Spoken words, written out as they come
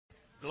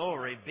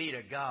Glory be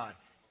to God.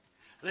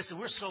 Listen,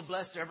 we're so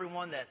blessed to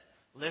everyone that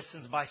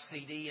listens by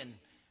CD and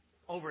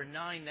over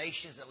 9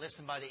 nations that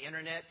listen by the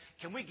internet.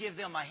 Can we give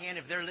them a hand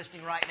if they're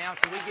listening right now?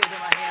 Can we give them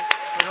a hand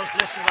for those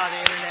listening by the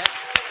internet?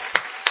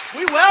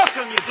 We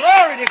welcome you.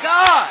 Glory to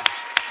God.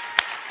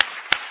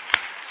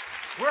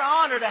 We're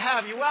honored to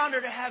have you. We're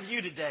honored to have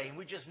you today. And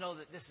we just know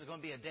that this is going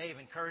to be a day of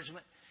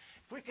encouragement.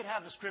 If we could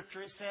have the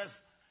scripture, it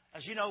says,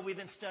 as you know, we've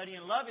been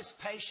studying, love is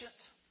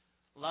patient,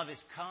 love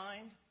is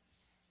kind,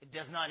 it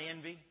does not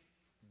envy,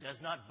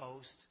 does not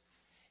boast,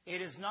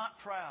 it is not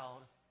proud,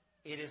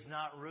 it is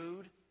not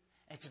rude.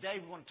 And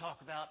today we want to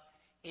talk about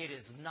it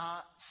is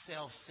not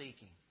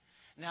self-seeking.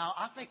 Now,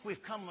 I think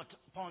we've come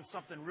upon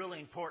something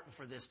really important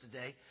for this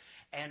today.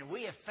 And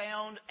we have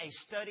found a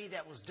study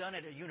that was done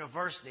at a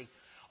university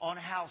on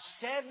how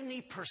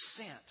 70%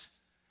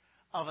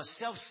 of a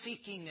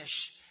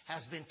self-seekingness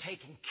has been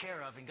taken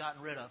care of and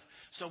gotten rid of.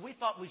 So we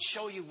thought we'd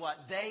show you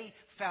what they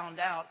found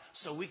out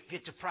so we could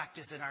get to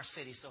practice in our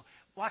city. So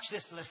watch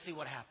this and let's see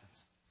what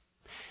happens.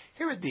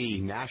 Here at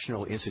the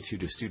National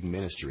Institute of Student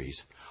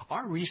Ministries,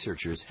 our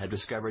researchers have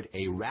discovered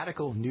a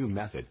radical new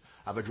method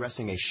of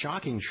addressing a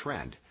shocking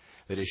trend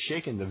that has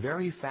shaken the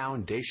very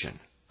foundation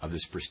of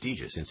this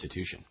prestigious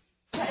institution.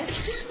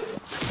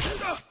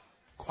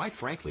 Quite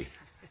frankly,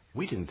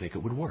 we didn't think it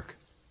would work.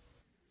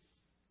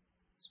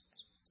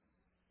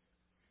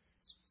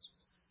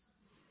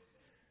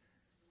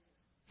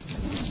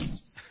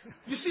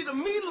 You see, the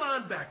me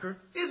linebacker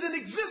is in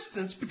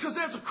existence because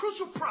there's a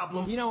crucial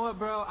problem. You know what,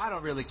 bro? I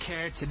don't really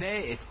care.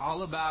 Today, it's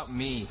all about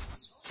me.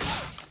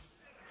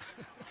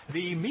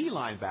 The me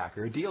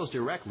linebacker deals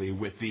directly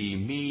with the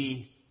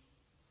me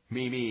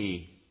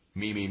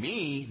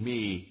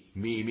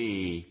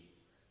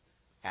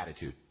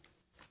attitude.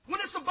 When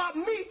it's about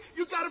me,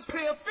 you gotta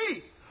pay a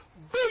fee.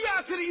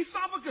 Booyah to the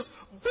esophagus.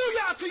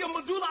 Booyah to your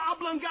medulla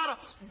oblongata.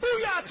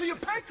 Booyah to your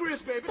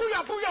pancreas, baby.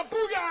 Booyah, booyah,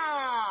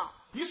 booyah.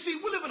 You see,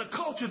 we live in a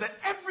culture that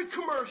every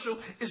commercial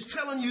is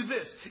telling you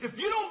this. If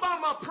you don't buy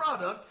my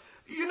product,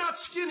 you're not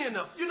skinny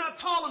enough. You're not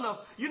tall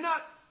enough. You're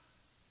not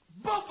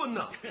buff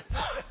enough.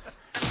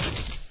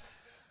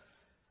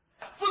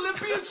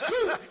 Philippians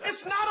 2,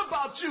 it's not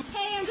about you.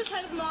 Hey, I'm just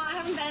headed to the mall. I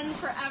haven't been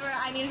forever.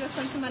 I need to go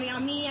spend some money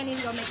on me. I need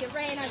to go make it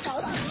rain. It's all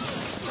about me.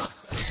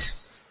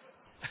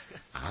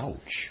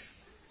 Ouch.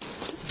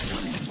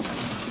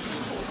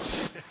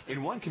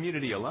 In one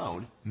community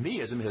alone,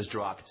 meism has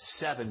dropped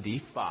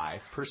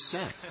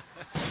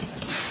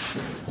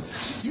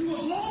 75%. You were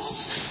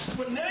lost,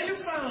 but now you're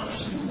found.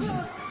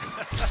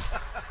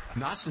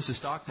 Not since the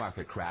stock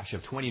market crash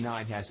of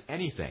 29 has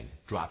anything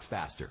dropped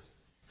faster.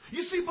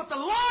 You see, but the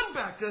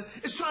linebacker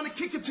is trying to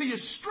kick it to you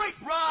straight.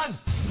 Run!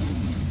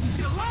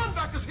 The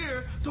linebacker's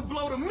here to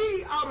blow the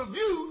me out of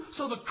you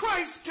so the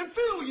Christ can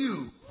fill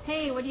you.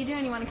 Hey, what are you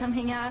doing? You want to come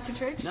hang out after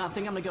church? No, I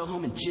think I'm going to go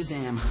home and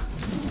jizzam.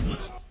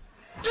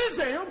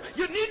 Jizam,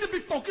 you need to be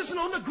focusing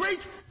on the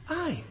great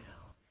I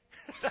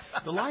am.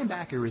 The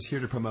linebacker is here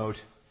to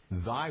promote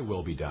thy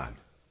will be done,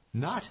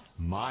 not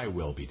my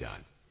will be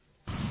done.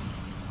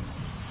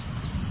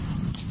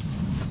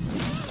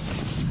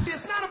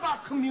 It's not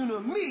about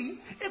community,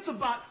 it's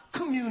about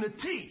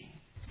community.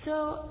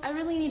 So, I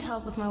really need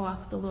help with my walk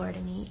with the Lord,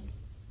 Anit.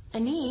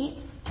 Anit?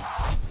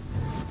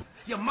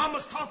 Your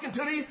mama's talking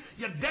to you,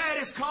 your dad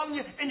is calling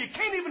you, and you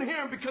can't even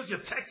hear him because you're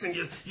texting.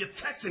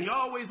 You're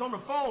always on the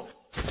phone.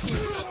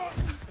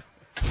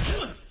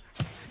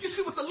 You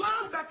see, what the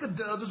linebacker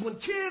does is when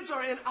kids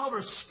are in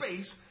outer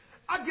space,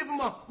 I give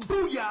them a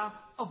booyah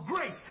of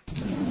grace.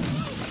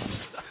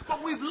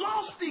 But we've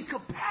lost the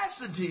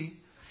capacity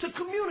to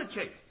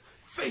communicate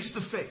face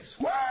to face.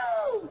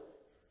 Woo!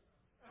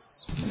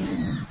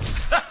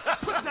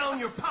 Put down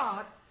your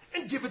pod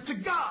and give it to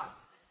God.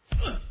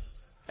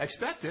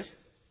 Expect it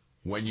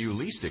when you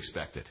least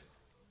expect it.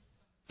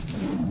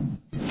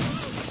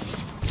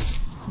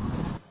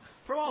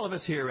 For all of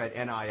us here at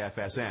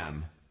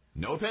NIFSM,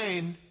 no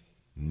pain,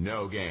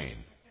 no gain.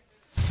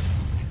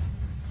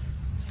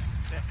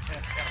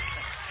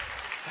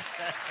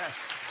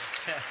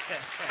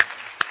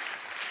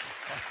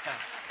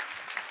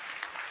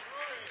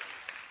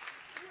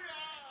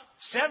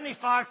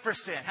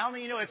 %75%. How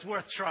many know it's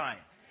worth trying?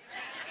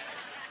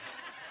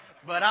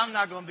 But I'm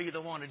not going to be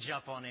the one to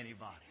jump on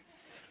anybody.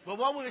 But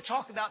what we're going to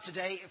talk about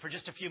today for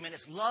just a few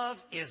minutes, love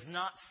is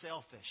not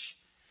selfish.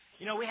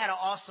 You know, we had an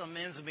awesome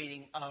men's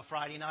meeting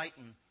Friday night,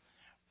 and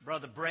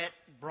Brother Brett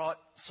brought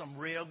some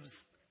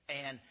ribs,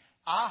 and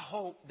I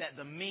hope that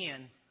the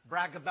men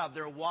brag about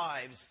their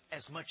wives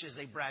as much as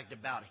they bragged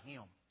about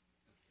him.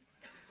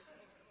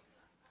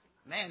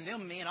 Man,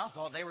 them men, I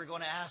thought they were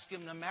going to ask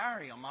him to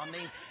marry them. I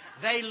mean,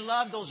 they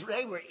loved those.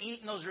 They were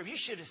eating those ribs. You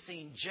should have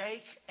seen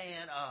Jake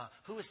and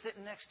who was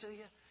sitting next to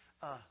you?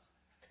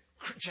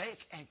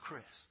 Jake and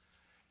Chris.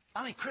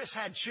 I mean, Chris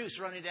had juice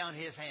running down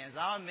his hands.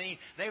 I mean,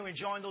 they were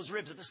enjoying those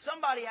ribs. But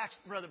somebody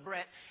asked Brother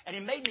Brett, and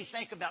it made me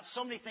think about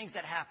so many things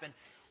that happened.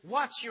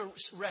 What's your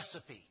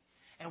recipe?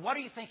 And what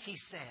do you think he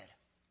said?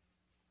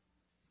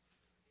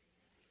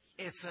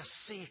 It's a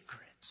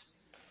secret.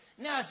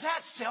 Now, is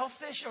that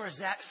selfish or is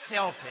that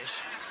selfish?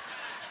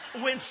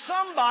 when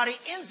somebody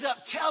ends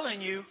up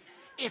telling you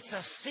it's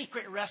a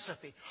secret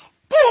recipe.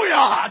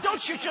 Booyah!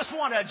 Don't you just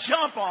want to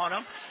jump on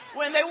them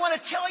when they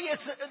want to tell you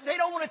they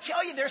don't want to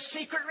tell you their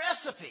secret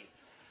recipe.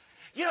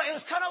 You know, it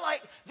was kind of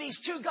like these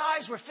two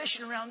guys were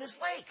fishing around this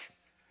lake.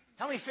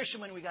 How many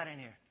fishermen we got in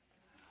here?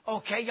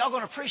 Okay, y'all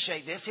going to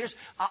appreciate this.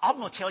 I'm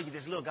going to tell you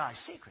this little guy's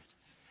secret.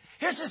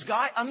 Here's this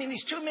guy.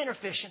 These two men are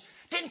fishing.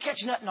 Didn't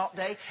catch nothing all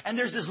day. And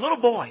there's this little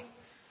boy.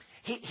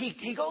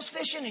 He goes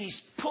fishing and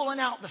he's pulling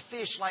out the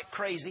fish like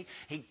crazy.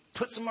 He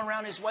puts them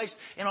around his waist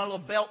in a little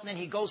belt, and then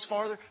he goes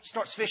farther,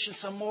 starts fishing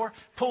some more,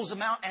 pulls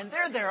them out, and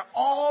they're there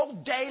all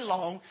day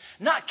long,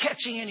 not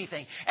catching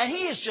anything. And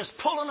he is just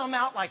pulling them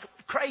out like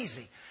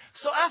crazy.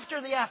 So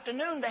after the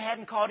afternoon, they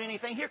hadn't caught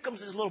anything. Here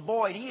comes this little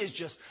boy, and he is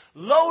just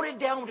loaded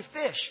down with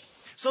fish.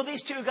 So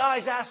these two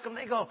guys ask him,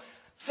 they go,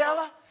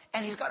 fella,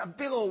 and he's got a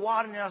big old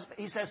wad in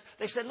his mouth.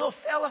 They said, little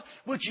fella,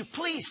 would you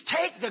please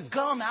take the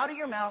gum out of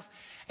your mouth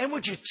and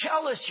would you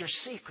tell us your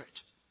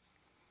secret?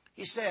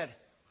 He said,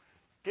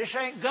 this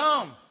ain't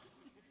gum.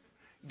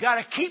 Got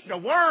to keep the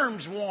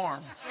worms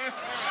warm.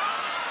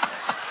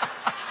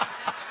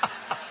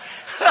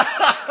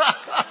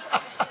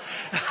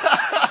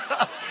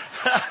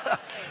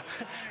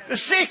 The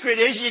secret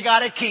is you got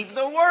to keep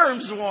the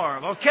worms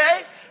warm,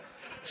 okay?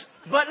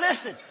 But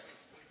listen,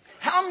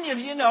 how many of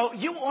you know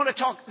you want to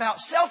talk about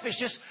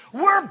selfishness?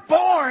 We're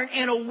born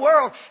in a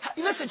world.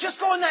 Listen,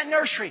 just go in that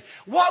nursery.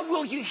 What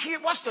will you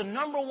hear? What's the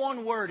number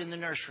one word in the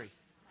nursery?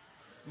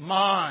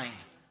 Mine.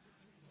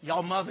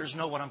 Y'all mothers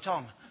know what I'm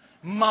talking about.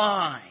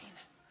 Mine.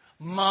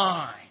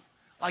 Mine.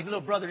 Like the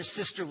little brother and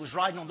sister was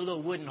riding on the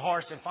little wooden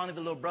horse, and finally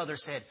the little brother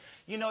said,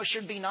 you know, it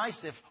should be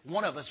nice if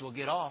one of us will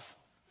get off.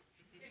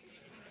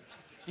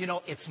 You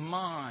know, it's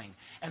mine.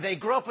 And they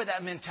grew up with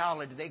that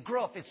mentality. They grew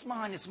up, it's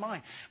mine, it's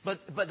mine.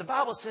 But the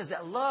Bible says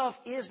that love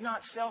is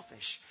not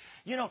selfish.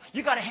 You know,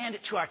 you got to hand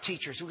it to our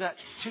teachers. We've got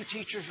 2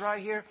 teachers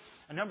right here.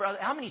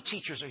 How many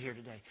teachers are here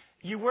today?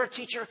 You were a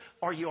teacher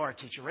or you are a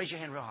teacher? Raise your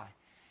hand real high.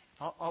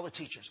 All the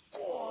teachers.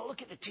 Oh,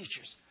 look at the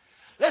teachers.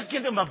 Let's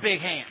give them a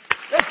big hand.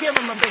 Let's give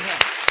them a big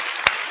hand.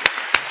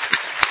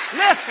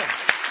 Listen,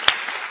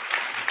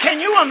 can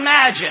you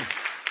imagine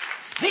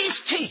these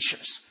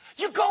teachers?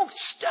 You go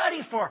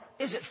study for,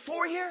 is it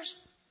 4 years?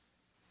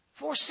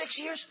 6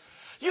 years?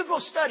 You go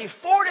study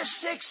 4 to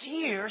 6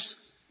 years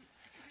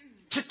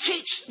to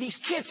teach these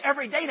kids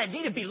every day that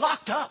need to be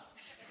locked up.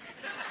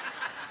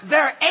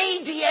 They're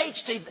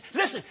ADHD.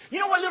 Listen, you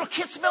know what little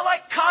kids smell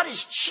like?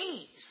 Cottage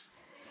cheese.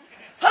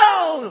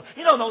 Oh,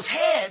 you know, those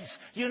heads,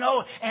 you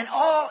know, and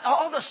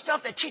all the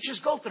stuff that teachers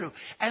go through.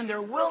 And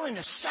they're willing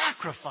to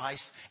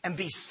sacrifice and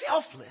be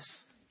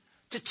selfless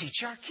to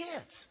teach our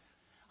kids.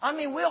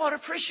 We ought to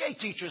appreciate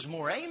teachers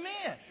more.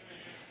 Amen.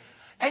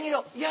 And, you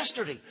know,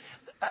 yesterday,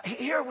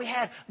 here we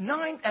had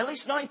at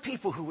least 9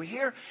 people who were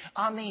here,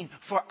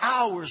 for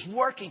hours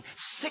working.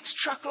 6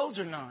 truckloads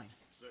or 9?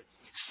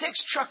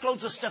 6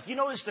 truckloads of stuff. You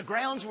notice the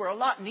grounds were a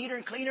lot neater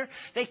and cleaner.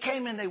 They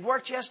came and they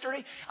worked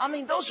yesterday.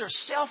 Those are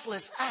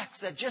selfless acts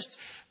that just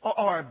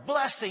are a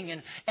blessing.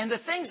 And the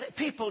things that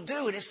people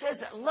do, and it says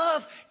that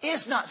love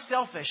is not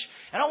selfish.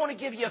 And I want to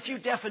give you a few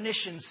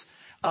definitions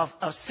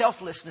of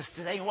selflessness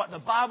today and what the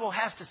Bible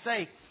has to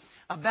say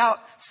about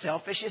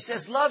selfish. It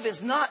says love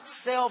is not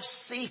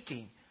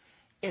self-seeking.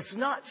 It's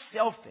not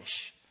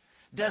selfish.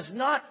 Does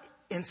not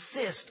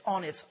insist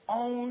on its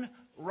own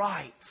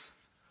rights.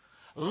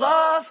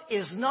 Love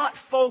is not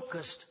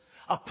focused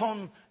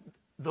upon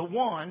the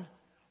one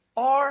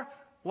or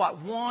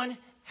what one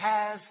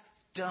has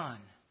done.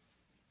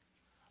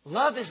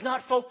 Love is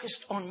not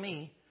focused on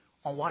me,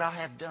 on what I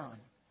have done.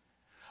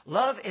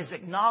 Love is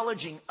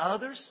acknowledging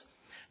others,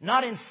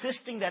 not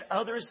insisting that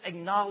others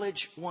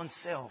acknowledge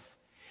oneself.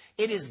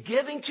 It is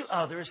giving to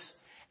others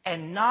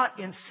and not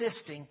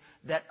insisting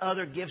that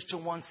other gives to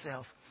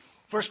oneself.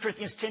 1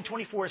 Corinthians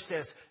 10:24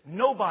 says,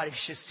 nobody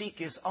should seek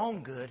his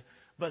own good,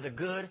 but the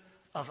good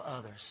of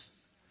others.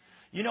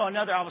 You know,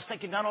 I was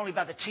thinking not only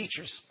about the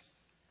teachers,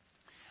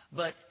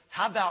 but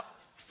how about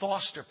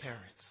foster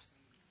parents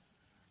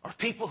or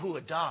people who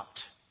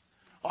adopt?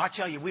 Oh, I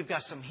tell you, we've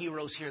got some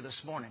heroes here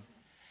this morning.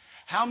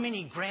 How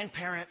many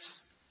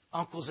grandparents,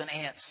 uncles and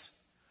aunts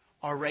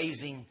are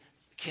raising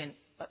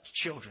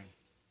children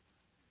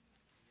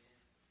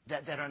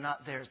that are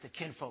not theirs, the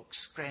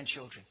kinfolks,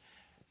 grandchildren?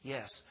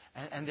 Yes.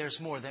 And there's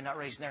more. They're not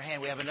raising their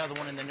hand. We have another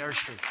one in the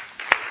nursery.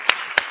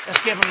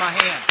 Let's give them a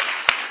hand.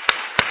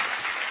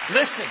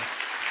 Listen.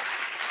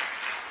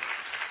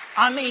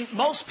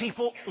 Most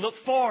people look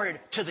forward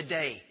to the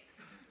day.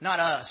 Not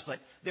us, but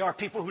there are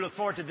people who look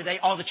forward to the day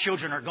all the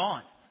children are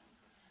gone.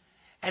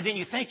 And then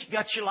you think you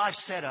got your life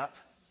set up,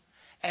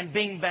 and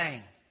bing,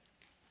 bang.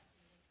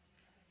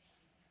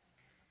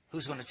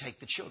 Who's going to take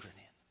the children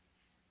in?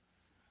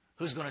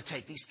 Who's going to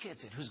take these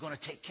kids in? Who's going to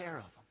take care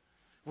of them?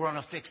 We're on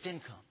a fixed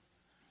income.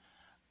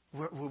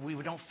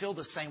 We don't feel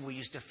the same we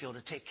used to feel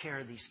to take care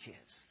of these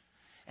kids.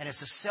 And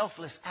it's a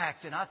selfless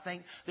act. And I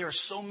think there are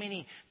so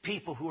many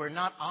people who are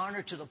not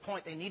honored to the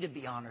point they need to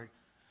be honored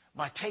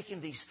by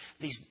taking these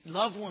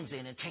loved ones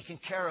in and taking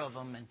care of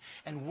them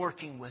and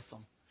working with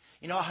them.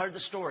 You know, I heard the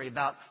story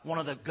about one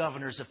of the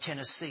governors of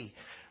Tennessee.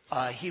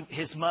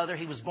 His mother,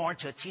 he was born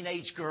to a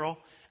teenage girl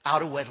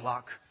out of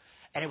wedlock.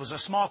 And it was a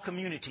small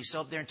community.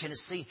 So up there in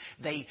Tennessee,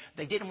 they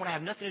didn't want to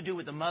have nothing to do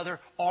with the mother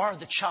or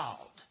the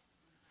child.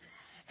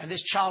 And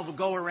this child would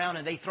go around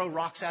and they throw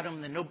rocks at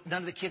him. And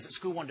none of the kids at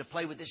school wanted to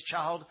play with this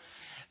child.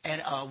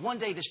 And one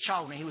day this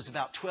child, when he was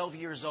about 12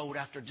 years old,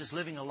 after just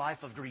living a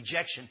life of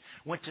rejection,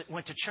 went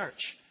to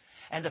church.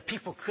 And the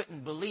people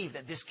couldn't believe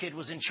that this kid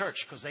was in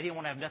church because they didn't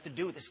want to have nothing to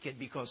do with this kid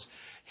because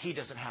he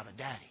doesn't have a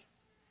daddy.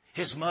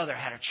 His mother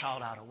had a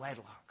child out of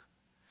wedlock.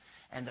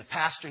 And the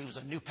pastor, he was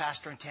a new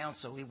pastor in town,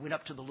 so he went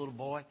up to the little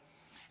boy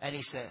and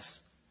he says,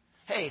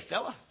 "Hey,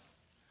 fella,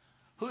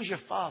 who's your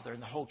father?"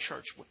 And the whole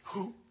church went,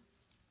 "Who?"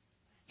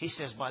 He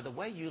says, "By the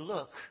way you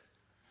look,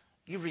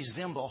 you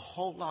resemble a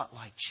whole lot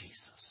like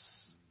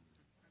Jesus."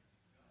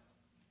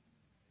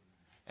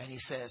 And he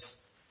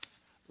says,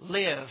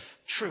 "Live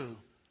true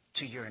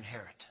to your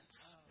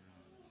inheritance."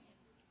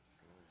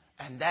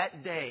 And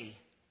that day,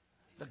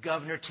 the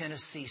governor of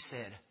Tennessee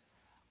said,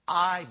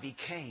 "I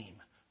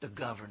became the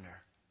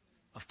governor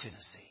of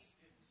Tennessee."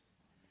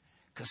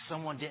 Because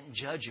someone didn't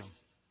judge him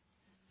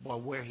by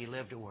where he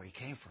lived or where he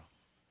came from.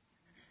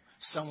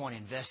 Someone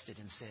invested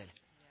and said,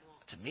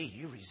 "To me,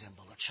 you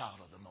resemble a child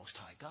of the Most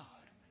High God."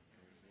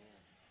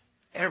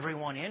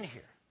 Everyone in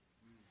here,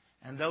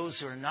 and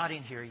those who are not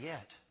in here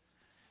yet,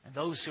 and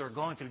those who are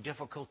going through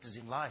difficulties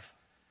in life,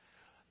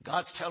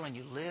 God's telling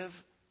you,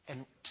 live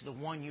and to the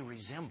one you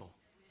resemble,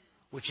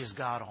 which is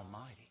God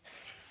Almighty.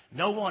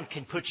 No one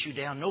can put you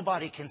down.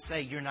 Nobody can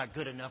say you're not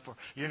good enough or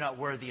you're not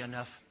worthy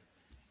enough.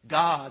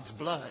 God's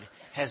blood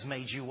has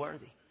made you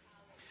worthy.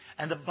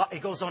 And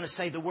it goes on to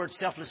say the word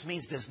selfless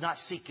means does not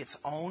seek its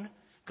own.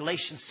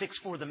 Galatians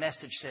 6:4, the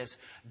message says,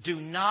 do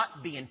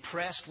not be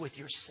impressed with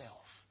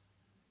yourself.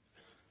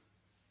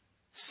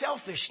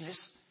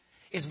 Selfishness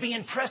is being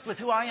impressed with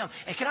who I am.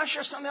 And can I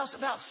share something else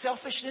about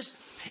selfishness?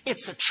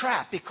 It's a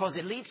trap because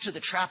it leads to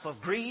the trap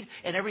of greed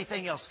and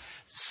everything else.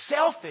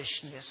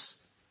 Selfishness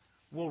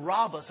will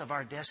rob us of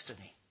our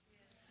destiny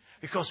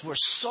because we're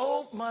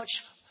so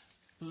much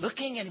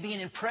looking and being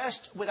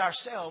impressed with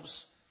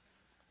ourselves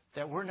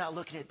that we're not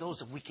looking at those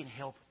that we can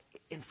help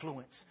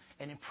influence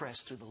and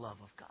impress through the love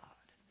of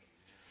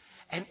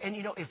God. And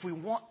you know, if we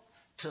want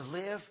to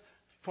live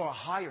for a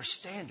higher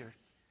standard,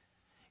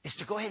 it's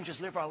to go ahead and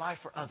just live our life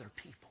for other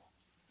people.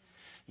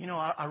 You know,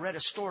 I read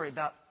a story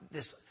about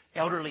this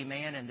elderly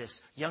man and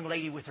this young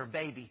lady with her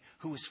baby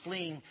who was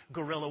fleeing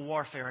guerrilla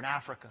warfare in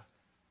Africa.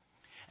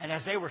 And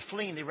as they were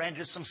fleeing, they ran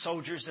into some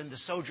soldiers, and the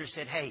soldiers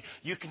said, "Hey,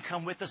 you can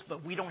come with us,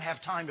 but we don't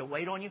have time to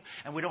wait on you,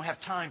 and we don't have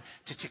time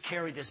to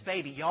carry this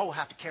baby. Y'all will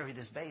have to carry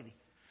this baby."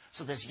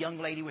 So this young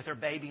lady with her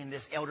baby and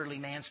this elderly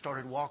man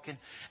started walking,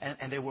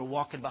 and they were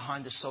walking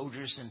behind the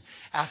soldiers. And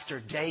after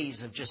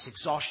days of just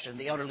exhaustion,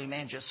 the elderly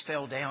man just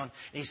fell down.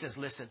 And he says,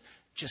 "Listen,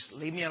 just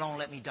leave me alone.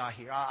 Let me die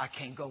here. I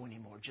can't go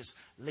anymore. Just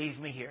leave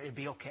me here. It'll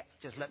be okay.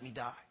 Just let me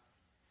die."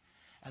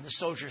 And the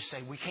soldiers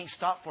say, "We can't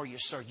stop for you,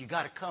 sir. You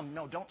got to come."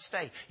 "No, don't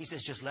stay." He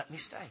says, "Just let me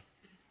stay."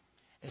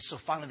 And so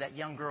finally that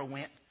young girl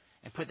went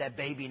and put that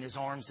baby in his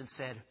arms and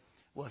said,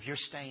 "Well, if you're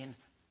staying,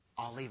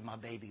 I'll leave my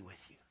baby with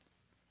you."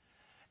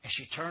 And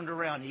she turned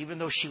around. And even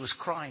though she was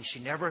crying, she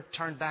never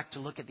turned back to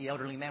look at the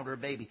elderly man with her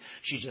baby.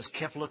 She just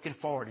kept looking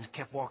forward and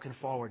kept walking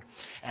forward.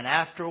 And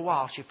after a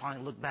while, she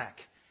finally looked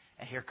back.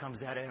 And here comes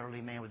that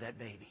elderly man with that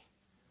baby.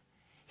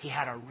 He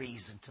had a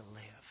reason to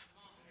live.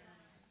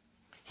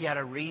 He had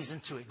a reason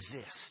to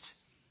exist.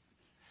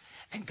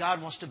 And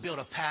God wants to build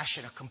a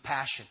passion, a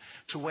compassion,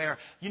 to where,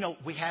 you know,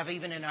 we have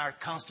even in our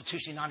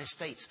Constitution of the United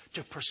States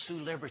to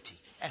pursue liberty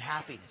and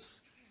happiness.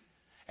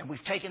 And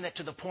we've taken that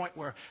to the point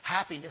where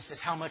happiness is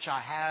how much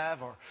I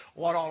have or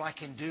what all I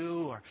can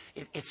do. Or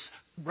it's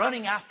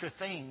running after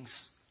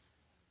things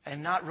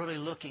and not really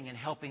looking and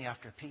helping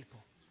after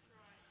people.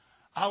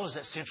 I was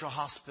at Central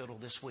Hospital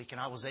this week,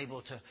 and I was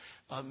able to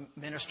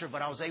minister,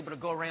 but I was able to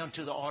go around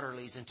to the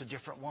orderlies and to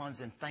different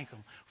ones and thank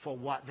them for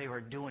what they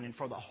were doing and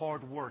for the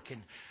hard work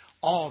and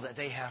all that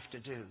they have to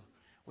do.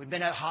 We've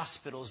been at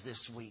hospitals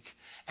this week.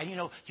 And, you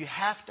know, you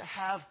have to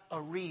have a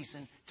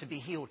reason to be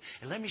healed.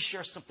 And let me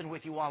share something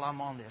with you while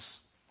I'm on this.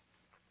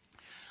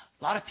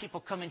 A lot of people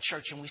come in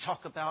church and we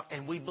talk about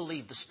and we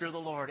believe the Spirit of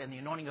the Lord and the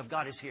anointing of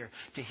God is here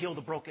to heal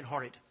the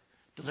brokenhearted,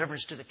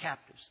 deliverance to the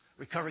captives,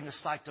 recovering the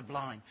sight to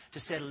blind, to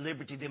set at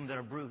liberty them that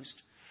are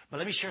bruised. But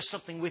let me share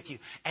something with you.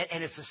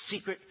 And it's a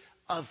secret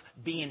of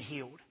being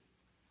healed.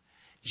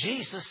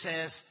 Jesus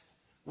says,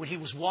 when he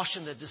was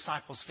washing the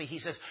disciples' feet, he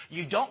says,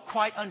 "You don't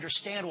quite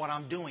understand what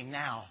I'm doing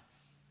now,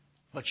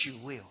 but you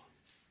will."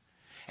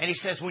 And he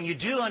says, when you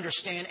do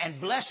understand,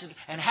 and blessed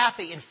and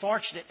happy and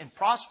fortunate and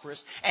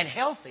prosperous and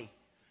healthy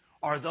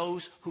are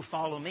those who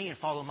follow me and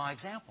follow my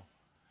example.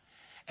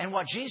 And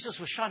what Jesus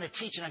was trying to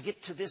teach, and I'll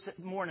get to this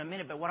more in a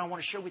minute, but what I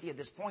want to share with you at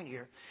this point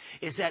here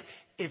is that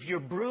if you're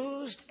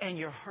bruised and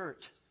you're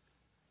hurt,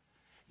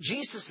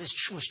 Jesus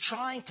was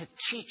trying to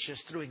teach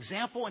us through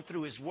example and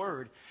through his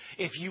word,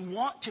 if you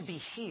want to be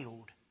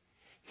healed,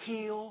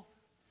 heal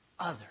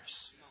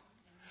others.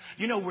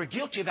 You know, we're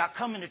guilty about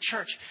coming to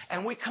church,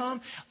 and we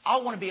come, I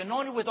want to be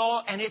anointed with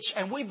oil,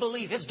 and we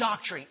believe it's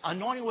doctrine.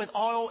 Anointing with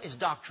oil is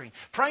doctrine.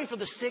 Praying for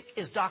the sick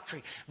is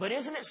doctrine. But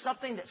isn't it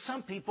something that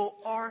some people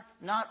are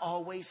not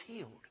always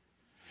healed?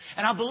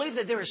 And I believe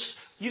that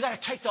you got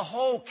to take the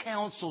whole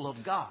counsel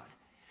of God.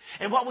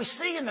 And what we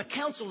see in the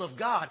counsel of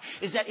God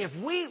is that if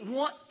we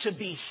want to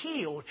be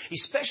healed,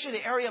 especially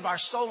the area of our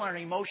soul and our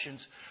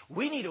emotions,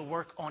 we need to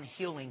work on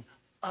healing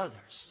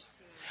others.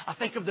 I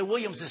think of the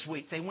Williams this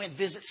week. They went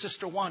visit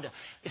Sister Wanda.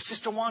 Is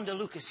Sister Wanda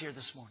Lucas here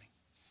this morning?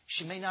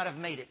 She may not have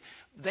made it.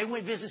 They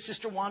went visit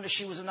Sister Wanda.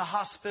 She was in the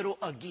hospital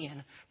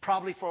again,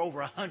 probably for over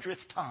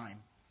 100th time.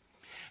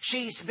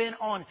 She's been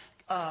on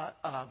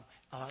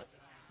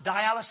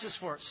dialysis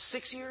for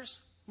 6 years,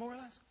 more or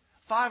less.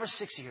 5 or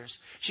 6 years.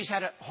 She's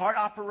had heart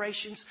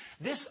operations.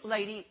 This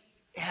lady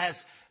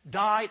has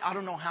died, I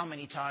don't know how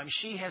many times.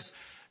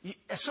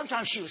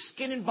 Sometimes she was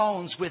skin and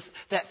bones with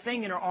that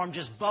thing in her arm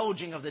just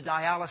bulging of the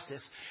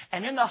dialysis.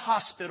 And in the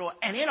hospital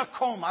and in a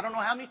coma. I don't know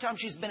how many times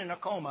she's been in a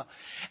coma.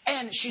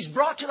 And she's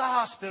brought to the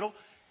hospital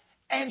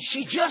and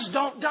she just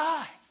don't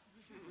die.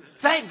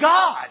 Thank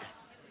God.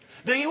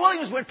 The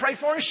Williams went pray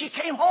for her and she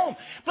came home.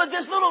 But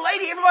this little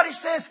lady, everybody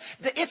says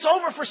that it's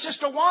over for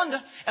Sister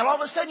Wanda. And all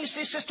of a sudden you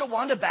see Sister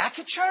Wanda back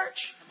at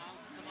church.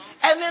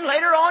 And then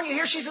later on you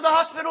hear she's in the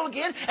hospital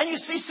again and you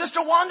see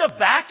Sister Wanda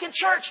back in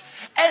church.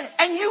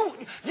 And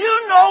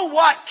you know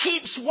what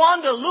keeps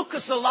Wanda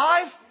Lucas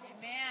alive?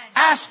 Amen.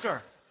 Ask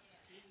her.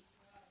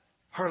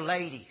 Her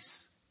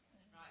ladies.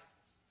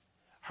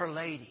 Her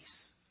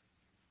ladies.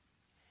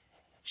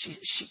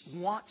 She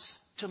wants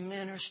to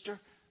minister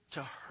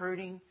to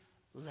hurting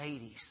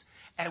ladies.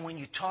 And when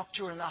you talk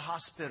to her in the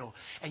hospital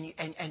and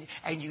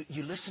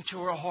you listen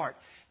to her heart,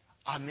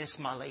 I miss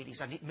my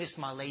ladies. I miss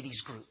my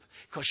ladies group.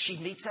 Because she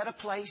meets at a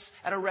place,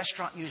 at a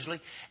restaurant usually,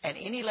 and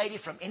any lady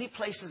from any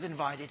place is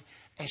invited,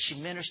 and she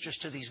ministers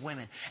to these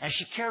women. And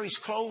she carries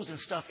clothes and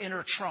stuff in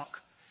her trunk.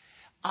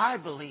 I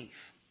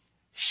believe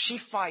she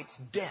fights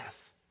death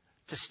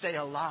to stay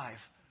alive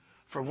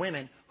for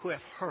women who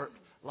have hurt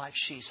like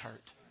she's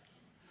hurt.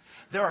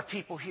 There are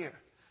people here.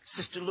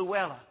 Sister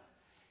Luella.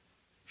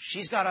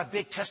 She's got a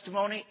big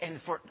testimony, and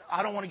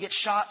I don't want to get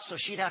shot, so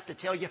she'd have to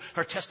tell you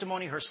her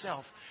testimony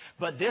herself.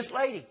 But this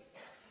lady,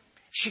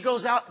 she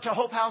goes out to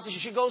Hope Houses.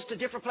 She goes to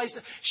different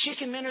places. She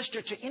can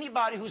minister to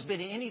anybody who's been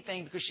in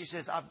anything because she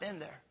says, I've been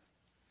there.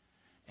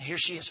 And here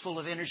she is full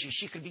of energy.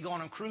 She could be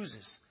going on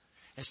cruises.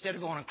 Instead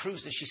of going on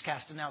cruises, she's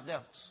casting out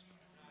devils.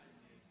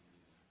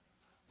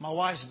 My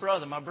wife's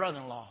brother, my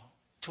brother-in-law,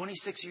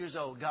 26 years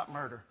old, got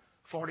murdered.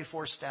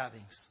 44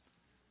 stabbings.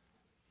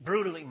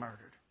 Brutally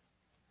murdered.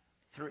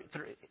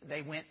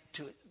 They went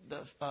to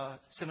the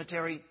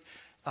cemetery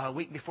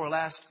week before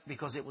last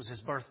because it was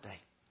his birthday.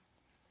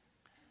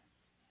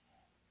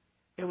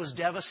 It was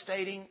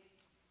devastating.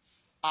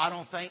 I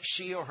don't think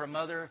she or her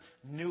mother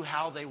knew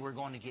how they were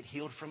going to get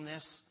healed from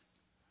this.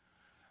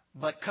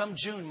 But come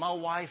June, my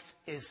wife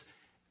is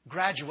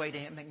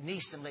graduating at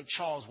McNeese in Lake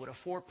Charles with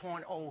a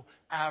 4.0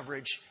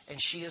 average,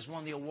 and she has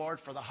won the award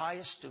for the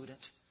highest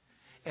student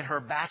in her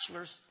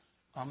bachelor's,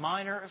 a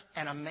minor,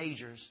 and a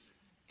major's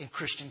in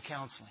Christian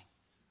counseling.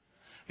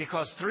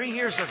 Because 3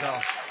 years ago,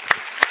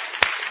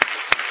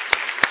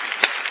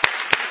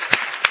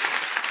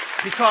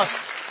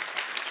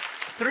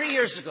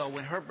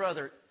 when her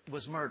brother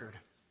was murdered,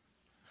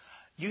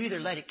 you either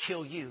let it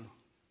kill you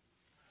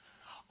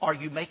or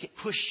you make it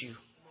push you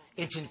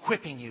into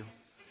equipping you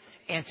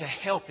into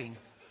helping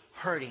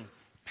hurting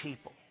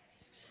people.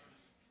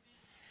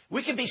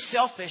 We can be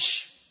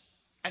selfish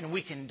and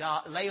we can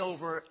lay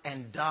over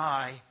and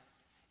die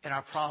in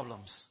our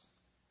problems.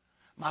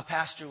 My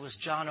pastor was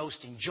Joel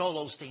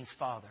Osteen's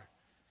father.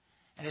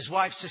 And his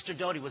wife, Sister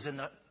Dodie, was in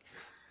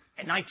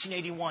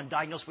 1981,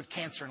 diagnosed with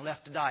cancer and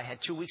left to die.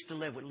 Had 2 weeks to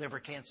live with liver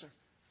cancer.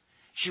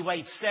 She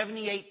weighed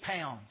 78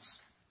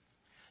 pounds.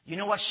 You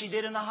know what she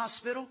did in the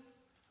hospital?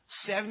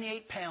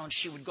 78 pounds.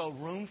 She would go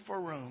room for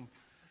room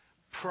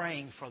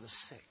praying for the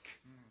sick.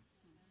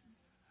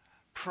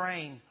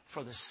 Praying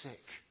for the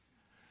sick.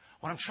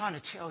 What I'm trying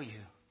to tell you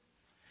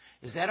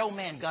is that old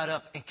man got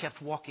up and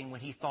kept walking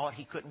when he thought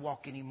he couldn't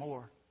walk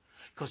anymore.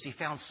 Because he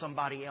found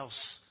somebody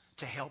else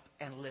to help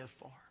and live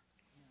for.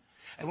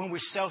 And when we're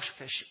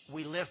selfish,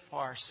 we live for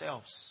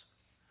ourselves.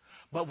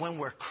 But when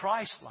we're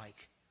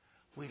Christ-like,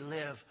 we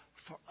live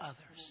for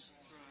others.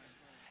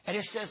 And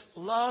it says,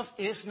 love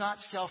is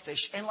not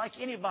selfish. And like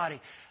anybody,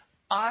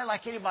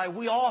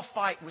 we all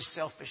fight with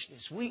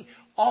selfishness. We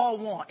all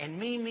want, and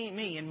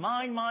me, and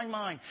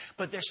mine.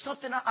 But there's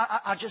something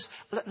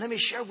let me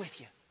share with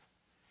you.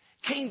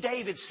 King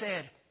David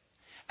said,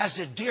 as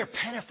the deer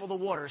panteth for the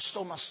water,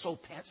 so my soul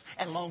pants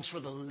and longs for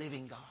the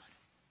living God.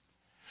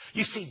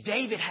 You see,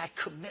 David had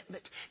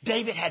commitment.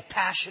 David had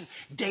passion.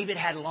 David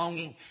had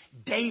longing.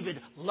 David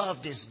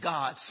loved his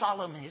God.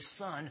 Solomon, his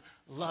son,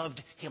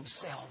 loved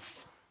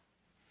himself.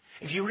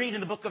 If you read in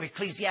the book of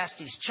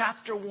Ecclesiastes,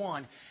 chapter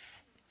 1,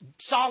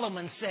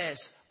 Solomon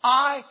says,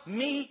 I,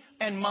 me,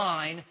 and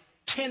mine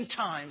 10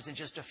 times in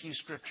just a few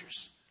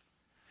scriptures.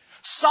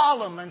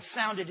 Solomon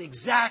sounded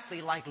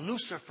exactly like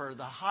Lucifer,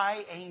 the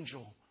high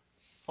angel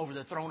over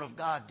the throne of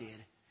God,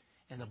 did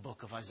in the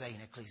book of Isaiah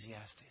and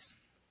Ecclesiastes.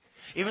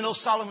 Even though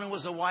Solomon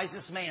was the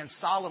wisest man,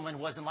 Solomon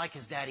wasn't like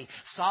his daddy.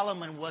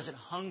 Solomon wasn't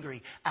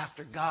hungry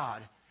after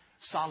God.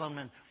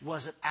 Solomon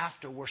wasn't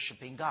after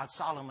worshiping God.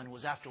 Solomon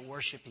was after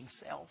worshiping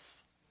self.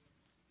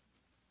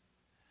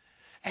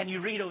 And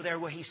you read over there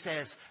where he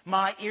says,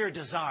 my ear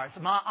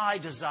desireth, my eye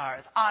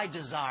desireth, I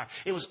desire.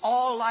 It was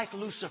all like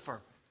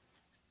Lucifer.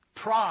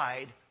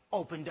 Pride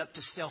opened up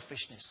to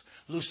selfishness.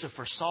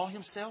 Lucifer saw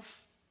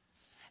himself.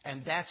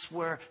 And that's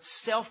where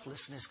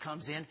selflessness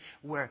comes in,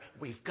 where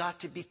we've got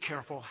to be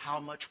careful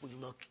how much we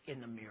look in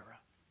the mirror.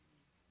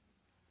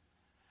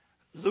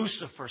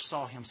 Lucifer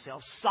saw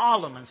himself,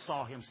 Solomon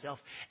saw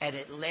himself, and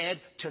it led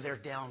to their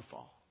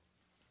downfall.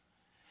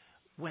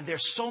 When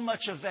there's so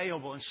much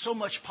available and so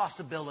much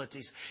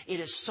possibilities, it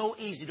is so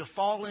easy to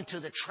fall into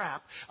the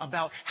trap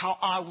about how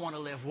I want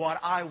to live, what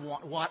I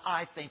want, what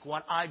I think,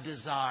 what I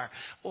desire.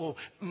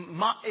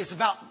 It's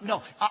about,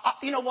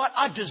 you know what?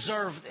 I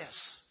deserve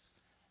this.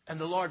 And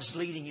the Lord's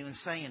leading you and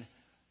saying,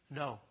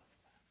 no,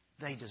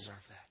 they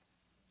deserve that.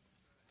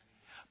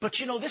 But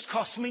you know, this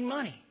costs me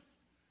money.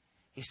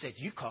 He said,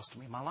 you cost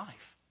me my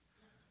life.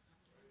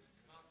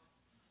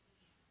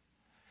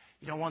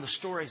 You know, one of the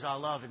stories I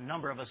love, and a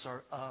number of us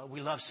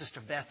we love Sister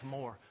Beth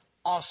Moore,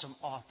 awesome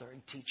author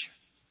and teacher.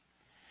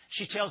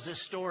 She tells this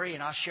story,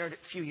 and I shared it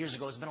a few years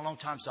ago. It's been a long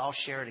time, so I'll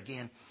share it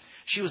again.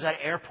 She was at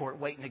an airport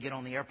waiting to get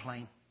on the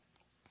airplane.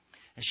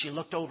 And she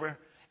looked over,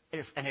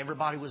 and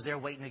everybody was there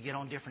waiting to get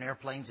on different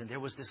airplanes. And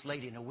there was this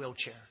lady in a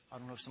wheelchair. I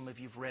don't know if some of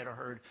you have read or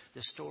heard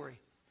this story.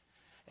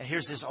 And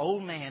here's this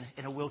old man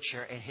in a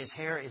wheelchair, and his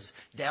hair is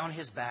down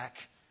his back.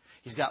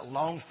 He's got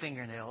long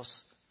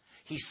fingernails.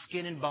 He's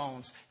skin and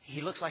bones.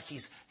 He looks like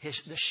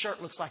the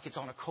shirt looks like it's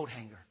on a coat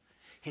hanger.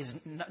 His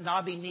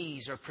knobby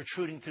knees are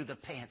protruding through the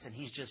pants, and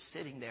he's just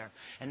sitting there.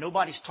 And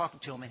nobody's talking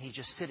to him, and he's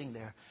just sitting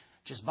there,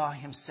 just by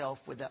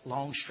himself with that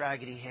long,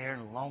 straggly hair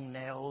and long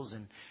nails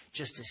and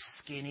just as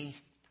skinny.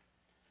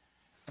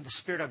 And the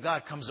Spirit of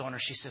God comes on her.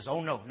 She says,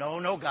 oh,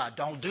 no, God,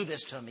 don't do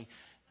this to me.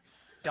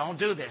 Don't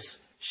do this.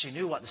 She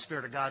knew what the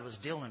Spirit of God was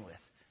dealing with.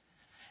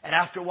 And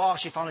after a while,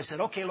 she finally said,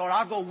 okay, Lord,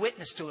 I'll go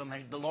witness to him.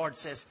 And the Lord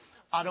says,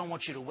 I don't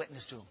want you to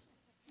witness to him.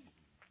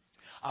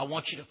 I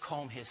want you to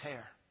comb his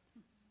hair.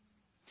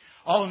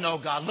 Oh, no,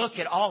 God, look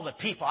at all the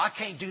people. I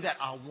can't do that.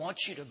 I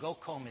want you to go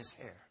comb his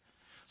hair.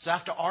 So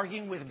after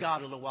arguing with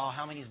God a little while,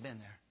 how many's been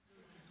there?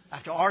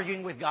 After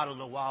arguing with God a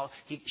little while,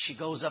 she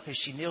goes up and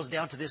she kneels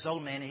down to this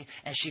old man,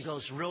 and she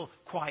goes real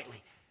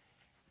quietly,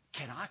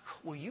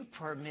 will you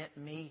permit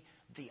me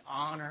the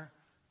honor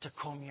to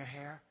comb your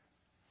hair?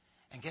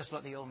 And guess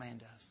what the old man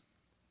does?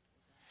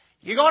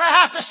 You're going to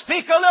have to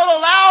speak a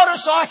little louder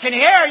so I can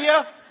hear you.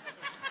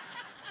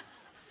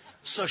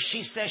 So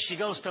she says, she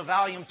goes to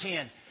volume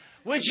 10.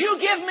 Would you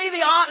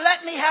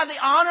let me have the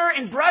honor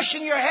in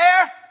brushing your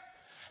hair?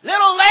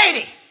 Little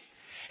lady,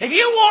 if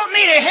you want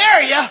me to hear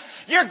you,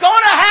 you're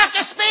going to have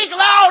to speak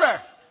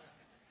louder.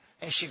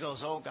 And she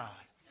goes, oh God.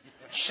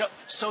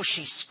 So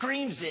she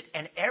screams it,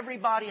 and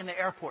everybody in the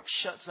airport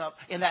shuts up,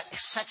 in that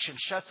section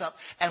shuts up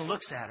and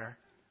looks at her.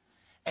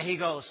 And he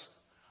goes,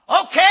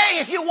 okay,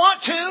 if you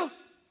want to.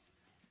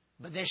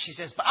 But then she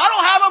says, but I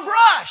don't have a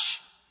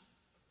brush.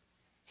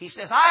 He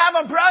says, I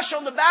have a brush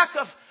on the back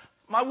of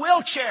my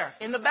wheelchair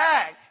in the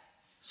bag.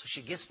 So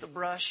she gets the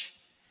brush,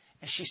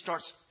 and she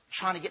starts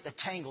trying to get the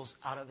tangles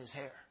out of his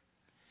hair.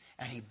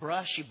 And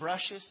she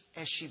brushes,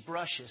 and she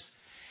brushes.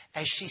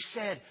 As she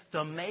said,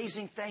 the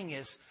amazing thing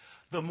is,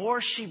 the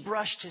more she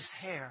brushed his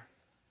hair,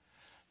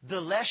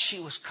 the less she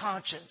was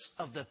conscious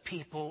of the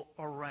people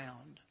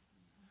around.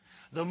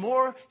 The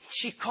more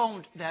she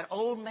combed that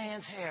old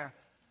man's hair,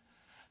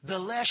 the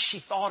less she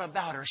thought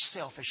about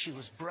herself as she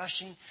was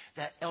brushing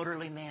that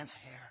elderly man's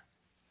hair.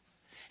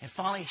 And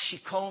finally, she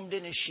combed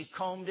it and she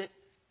combed it.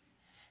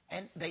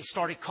 And they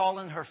started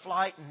calling her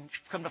flight, and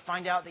come to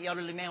find out the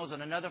elderly man was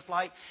on another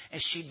flight.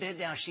 And she bent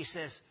down. She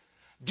says,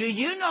 do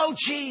you know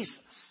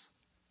Jesus?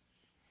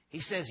 He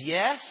says,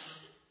 yes.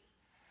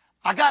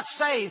 I got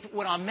saved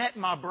when I met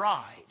my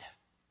bride.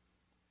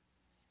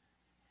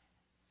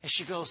 And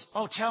she goes,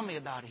 oh, tell me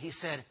about it.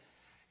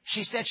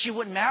 She said she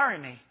wouldn't marry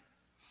me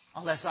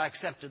unless I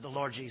accepted the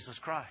Lord Jesus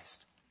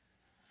Christ.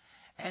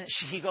 And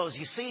he goes,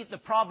 you see, the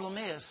problem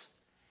is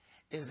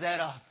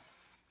that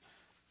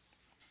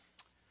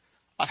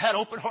I've had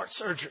open heart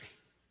surgery.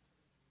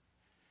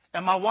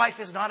 And my wife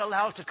is not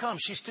allowed to come.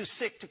 She's too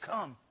sick to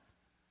come.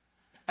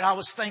 And I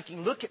was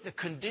thinking, look at the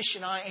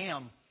condition I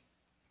am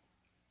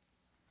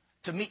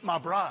to meet my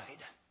bride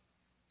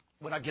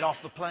when I get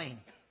off the plane.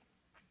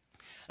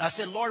 And I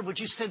said, Lord, would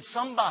you send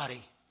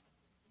somebody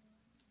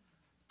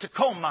to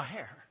comb my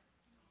hair?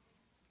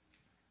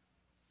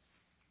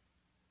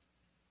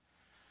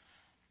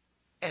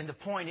 And the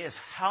point is,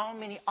 how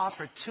many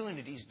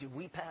opportunities do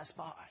we pass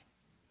by?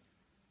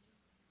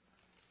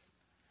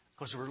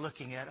 Because we're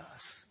looking at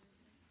us.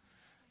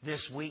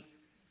 This week,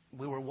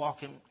 we were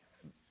walking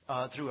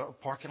through a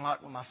parking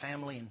lot with my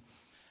family, and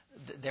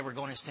they were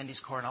going in Cindy's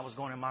car and I was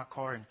going in my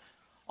car. And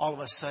all of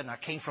a sudden I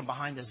came from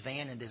behind this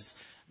van and this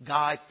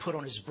guy put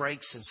on his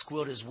brakes and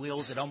squealed his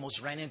wheels. It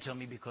almost ran into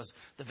me because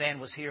the van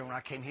was here. When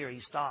I came here, he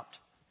stopped.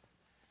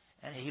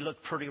 And he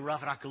looked pretty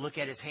rough, and I could look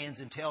at his hands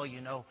and tell, you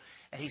know.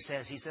 And he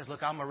says,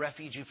 look, I'm a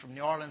refugee from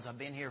New Orleans. I've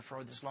been here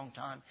for this long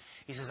time.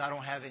 He says, I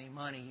don't have any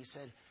money. He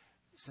said,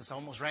 since I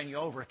almost ran you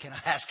over, can I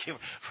ask you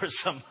for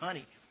some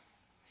money?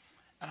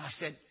 And I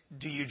said,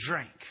 do you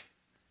drink?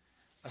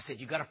 I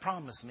said, you got to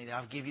promise me that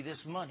I'll give you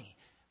this money,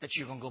 that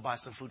you're going to go buy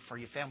some food for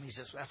your family. He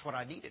says, that's what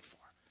I need it for.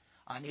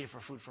 I need it for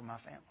food for my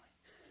family.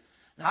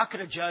 Now, I could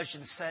have judged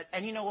and said,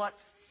 and you know what?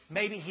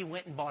 Maybe he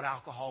went and bought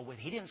alcohol with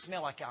it. He didn't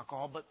smell like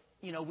alcohol, but,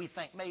 you know, we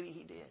think maybe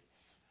he did.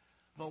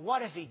 But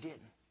what if he didn't?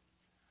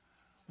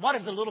 What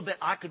if the little bit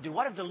I could do?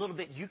 What if the little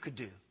bit you could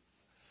do?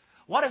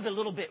 What if the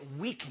little bit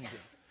we can do?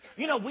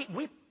 You know,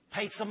 we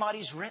paid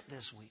somebody's rent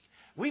this week.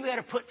 We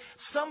better put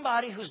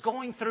somebody who's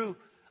going through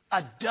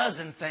a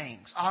dozen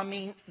things. I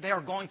mean, they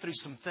are going through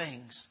some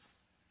things.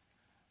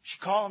 She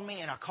called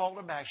me and I called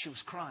her back. She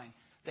was crying.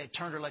 They had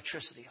turned her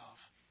electricity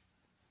off.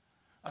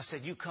 I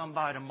said, you come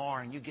by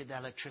tomorrow and you get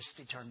that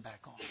electricity turned back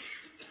on.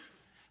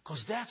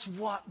 Because that's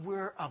what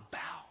we're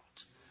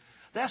about.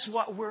 That's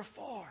what we're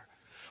for.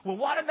 Well,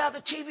 what about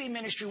the TV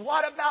ministry?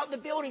 What about the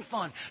building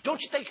fund?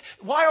 Don't you think,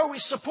 why are we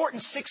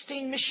supporting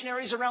 16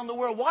 missionaries around the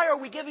world? Why are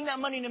we giving that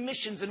money to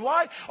missions? And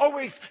why are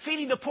we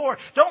feeding the poor?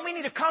 Don't we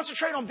need to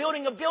concentrate on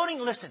building a building?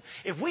 Listen,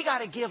 if we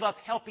got to give up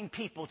helping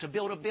people to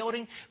build a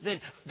building,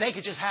 then they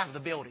could just have the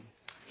building.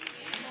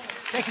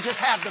 They could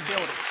just have the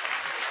building.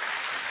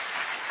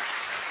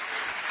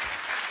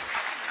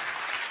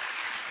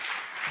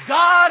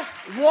 God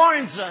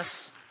warns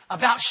us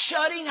about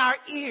shutting our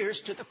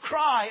ears to the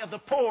cry of the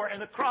poor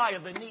and the cry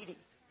of the needy.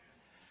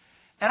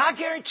 And I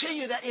guarantee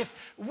you that if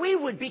we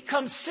would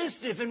become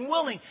sensitive and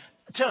willing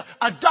to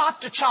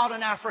adopt a child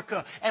in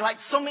Africa, and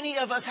like so many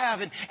of us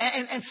have,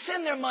 and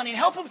send their money and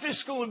help them through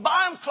school and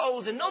buy them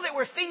clothes and know that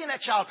we're feeding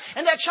that child,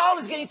 and that child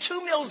is getting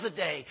 2 meals a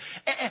day.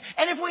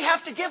 And if we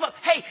have to give up,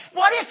 hey,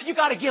 what if you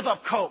got to give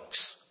up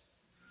Cokes?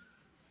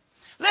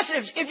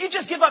 Listen, if you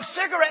just give up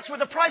cigarettes with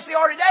the price they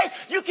are today,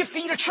 you can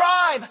feed a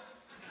tribe.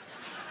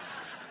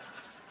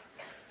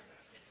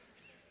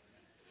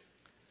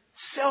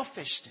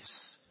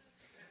 Selfishness.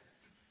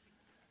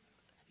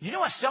 You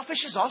know what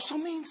selfishness also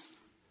means?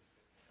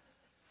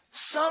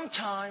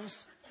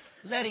 Sometimes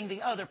letting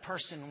the other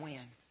person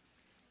win.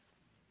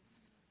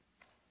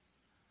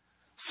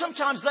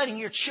 Sometimes letting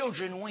your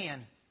children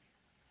win.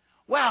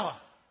 Wow,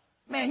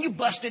 man, you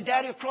busted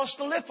Daddy across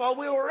the lip while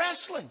we were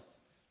wrestling.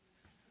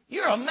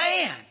 You're a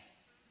man.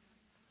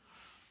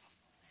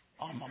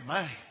 I'm a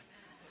man.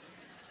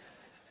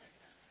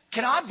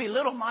 Can I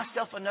belittle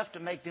myself enough to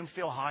make them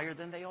feel higher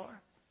than they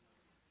are?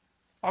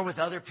 Or with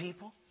other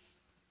people?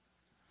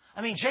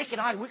 I mean, Jake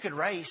and I, we could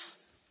race.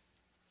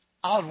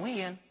 I'd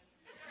win.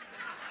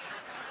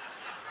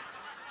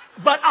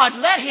 But I'd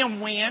let him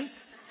win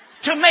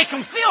to make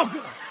him feel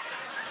good.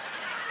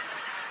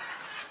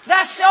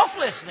 That's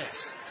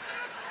selflessness.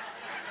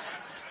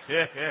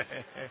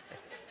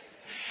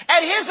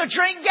 And his will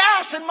drink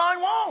gas and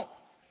mine won't.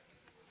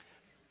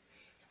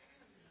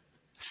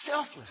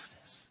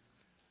 Selflessness.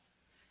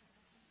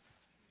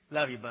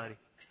 Love you, buddy.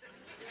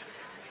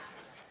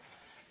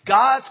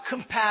 God's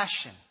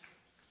compassion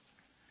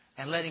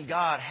and letting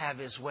God have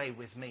His way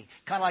with me.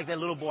 Kind of like that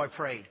little boy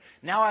prayed.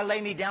 Now I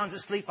lay me down to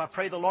sleep. I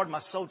pray the Lord my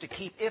soul to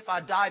keep. If I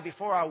die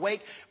before I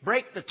wake,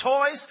 break the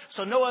toys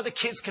so no other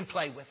kids can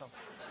play with them.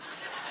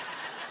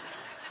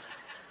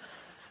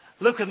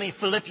 Look with me,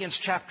 Philippians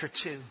chapter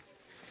 2.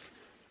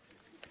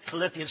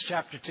 Philippians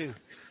chapter 2.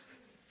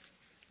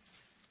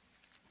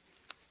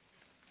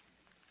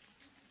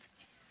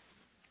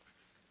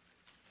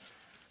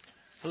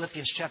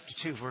 Philippians chapter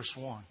 2, verse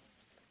 1.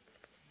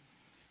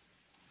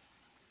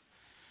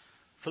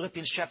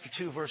 Philippians chapter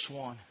 2, verse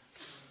 1.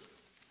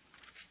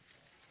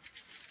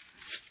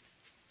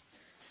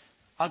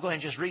 I'll go ahead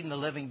and just read in the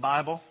Living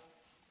Bible.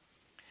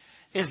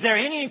 Is there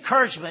any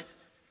encouragement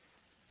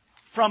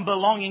from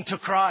belonging to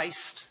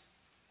Christ?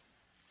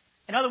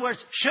 In other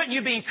words, shouldn't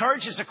you be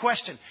encouraged is the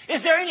question.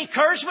 Is there any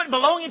encouragement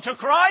belonging to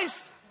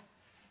Christ?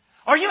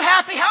 Are you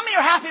happy? How many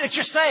are happy that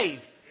you're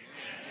saved?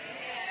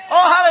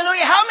 Oh,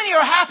 hallelujah. How many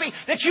are happy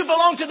that you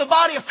belong to the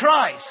body of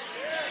Christ?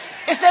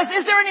 It says,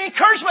 is there any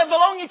encouragement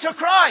belonging to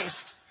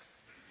Christ?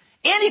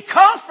 Any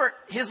comfort,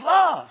 His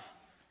love?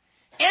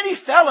 Any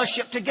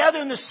fellowship together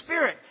in the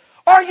Spirit?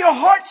 Are your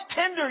hearts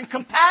tender and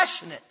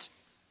compassionate?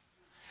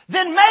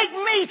 Then make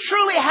me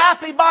truly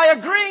happy by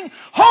agreeing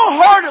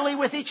wholeheartedly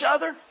with each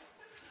other,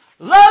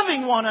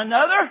 loving one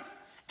another,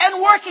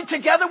 and working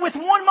together with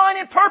one mind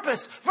and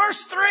purpose.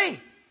 Verse 3.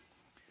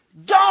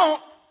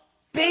 Don't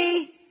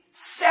be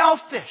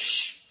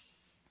selfish.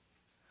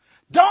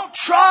 Don't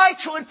try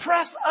to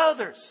impress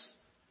others.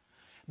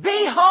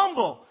 Be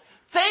humble,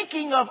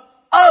 thinking of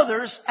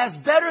others as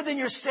better than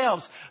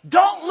yourselves.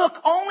 Don't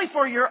look only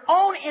for your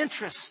own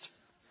interest,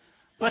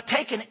 but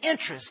take an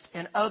interest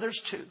in others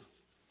too.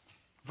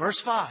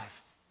 Verse 5.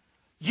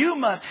 You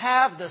must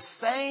have the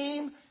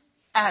same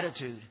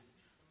attitude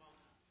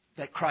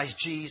that Christ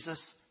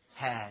Jesus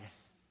had.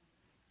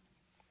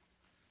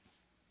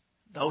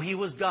 Though he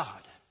was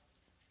God,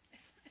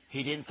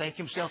 he didn't think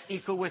himself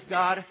equal with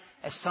God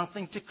as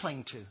something to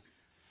cling to.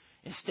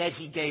 Instead,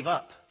 he gave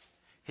up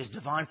his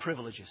divine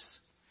privileges.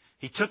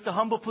 He took the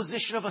humble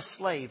position of a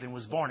slave and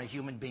was born a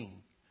human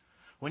being.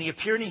 When he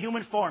appeared in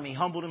human form, he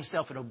humbled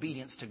himself in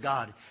obedience to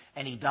God,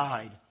 and he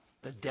died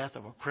the death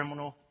of a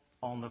criminal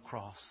on the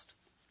cross.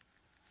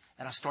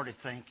 And I started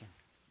thinking,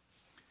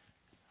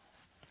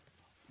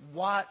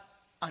 what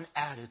an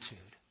attitude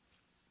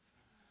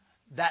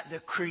that the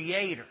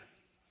Creator,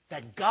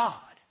 that God,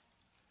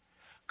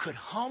 could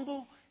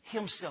humble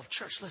himself.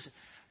 Church, listen,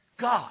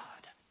 God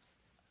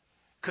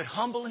could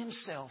humble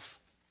himself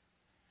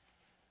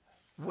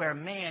where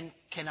man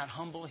cannot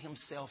humble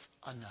himself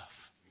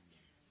enough.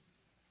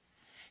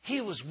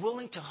 He was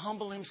willing to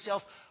humble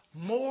himself,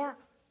 more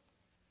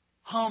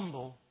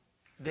humble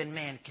than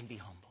man can be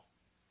humble.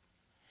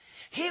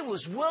 He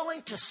was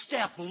willing to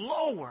step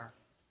lower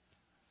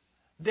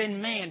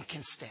than man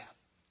can step.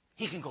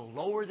 He can go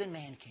lower than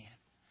man can.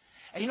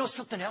 And you know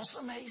something else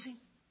amazing?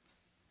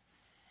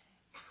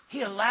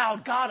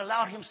 God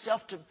allowed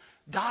himself to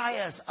die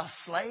as a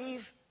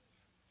slave.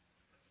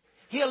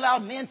 He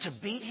allowed men to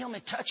beat him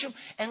and touch him.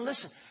 And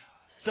listen,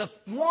 the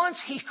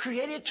ones he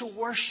created to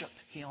worship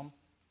him,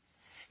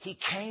 he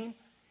came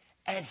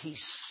and he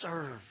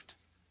served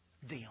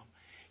them.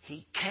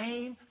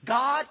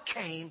 God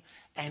came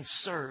and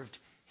served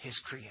his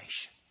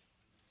creation.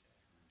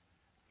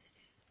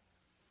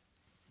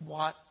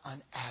 What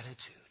an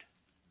attitude.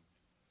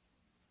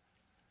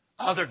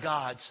 Other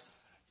gods,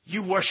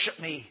 you worship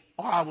me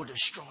or I will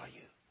destroy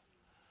you.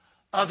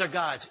 Other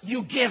gods,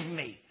 you give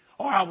me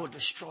or I will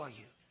destroy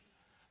you.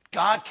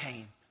 God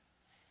came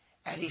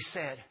and he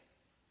said,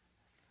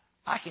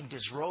 I can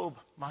disrobe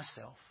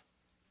myself.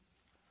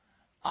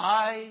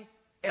 I,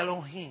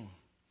 Elohim,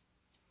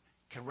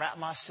 can wrap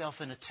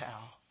myself in a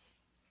towel.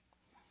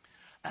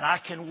 And I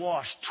can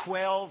wash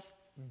 12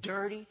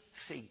 dirty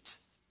feet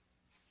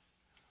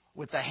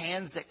with the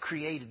hands that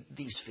created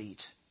these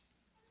feet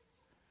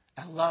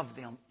and love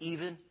them,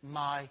 even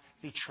my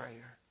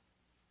betrayer.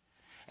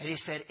 And he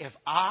said, if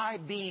I,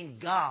 being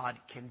God,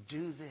 can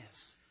do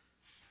this,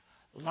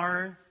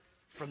 learn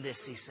from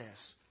this, he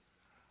says.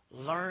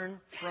 Learn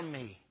from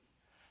me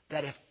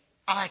that if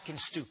I can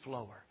stoop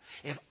lower,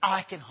 if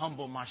I can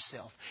humble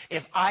myself,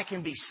 if I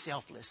can be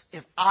selfless,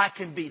 if I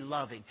can be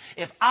loving,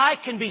 if I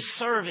can be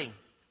serving,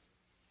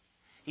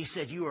 he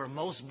said, you are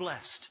most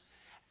blessed.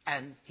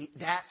 And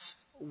that's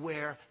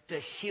where the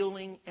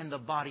healing in the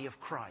body of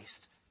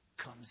Christ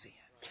comes in.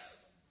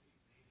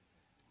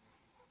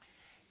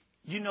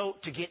 You know,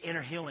 to get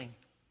inner healing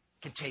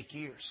can take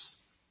years.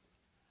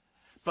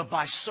 But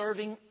by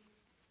serving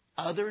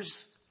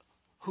others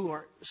who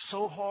are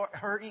so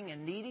hurting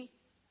and needy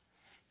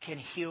can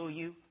heal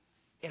you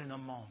in a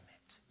moment.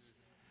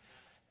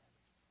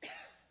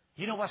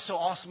 You know what's so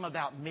awesome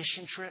about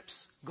mission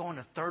trips, going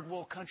to third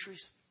world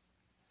countries?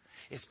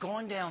 It's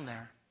going down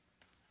there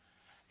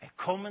and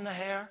combing the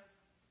hair,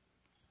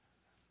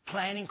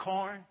 planting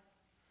corn,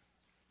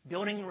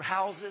 building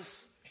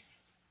houses.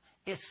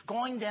 It's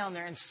going down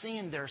there and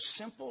seeing their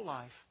simple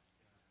life.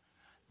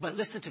 But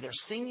listen to their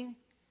singing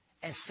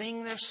and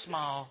seeing their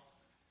smile,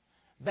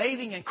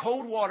 bathing in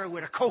cold water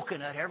with a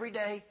coconut every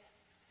day,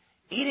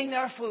 eating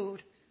their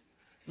food,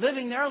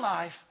 living their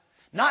life,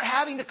 not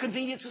having the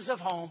conveniences of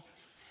home,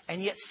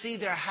 and yet see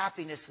their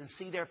happiness and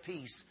see their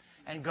peace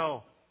and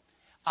go,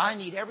 I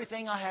need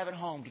everything I have at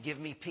home to give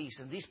me peace.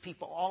 And these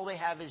people, all they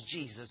have is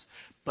Jesus,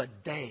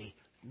 but they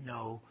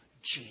know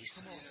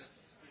Jesus.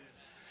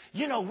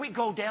 You know, we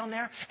go down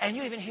there, and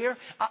you even hear,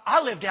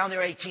 I lived down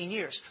there 18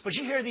 years, but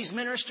you hear these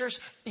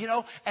ministers, you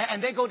know,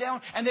 and they go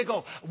down and they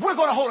go, we're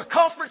going to hold a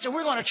conference and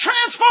we're going to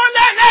transform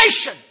that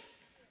nation.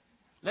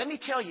 Let me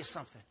tell you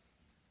something.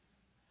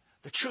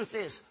 The truth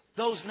is,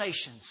 those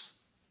nations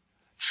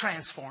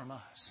transform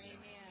us. Amen.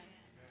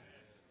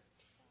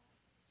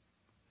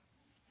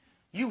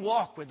 You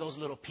walk with those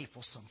little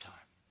people sometime.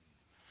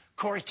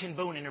 Corrie ten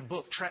Boom, in her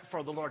book,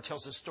 For the Lord,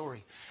 tells a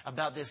story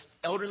about this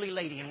elderly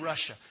lady in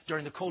Russia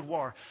during the Cold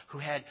War who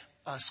had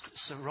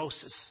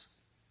cirrhosis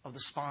of the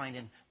spine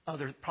and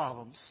other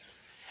problems.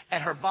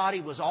 And her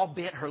body was all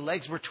bent. Her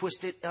legs were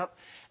twisted up.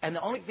 And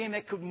the only thing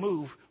that could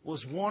move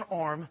was one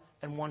arm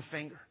and one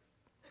finger.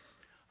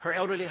 Her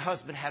elderly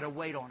husband had a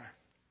weight on her.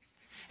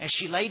 And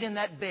she laid in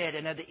that bed.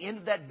 And at the end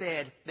of that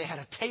bed, they had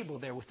a table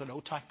there with an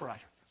old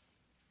typewriter.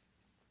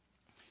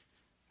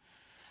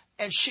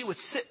 And she would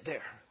sit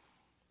there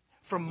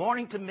from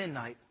morning to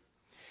midnight,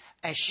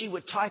 and she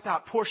would type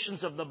out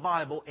portions of the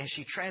Bible, and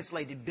she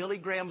translated Billy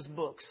Graham's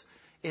books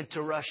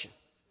into Russian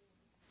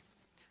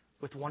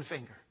with one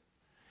finger.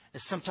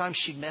 And sometimes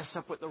she'd mess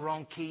up with the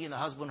wrong key, and the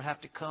husband would have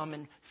to come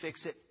and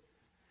fix it.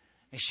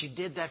 And she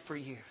did that for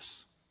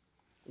years.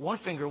 One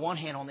finger, one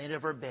hand on the end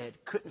of her bed.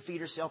 Couldn't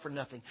feed herself or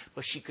nothing,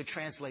 but she could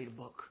translate a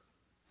book.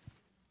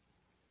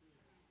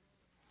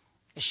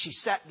 And she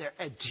sat there,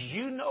 and do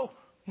you know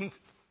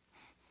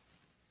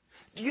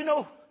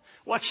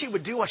what she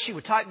would do while she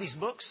would type these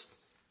books?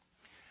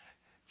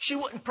 She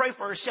wouldn't pray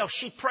for herself.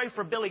 She'd pray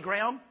for Billy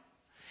Graham.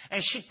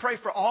 And she'd pray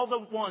for all the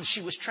ones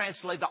she was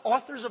translating, the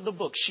authors of the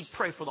books. She'd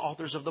pray for the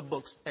authors of the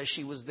books as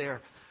she was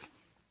there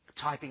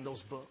typing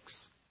those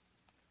books.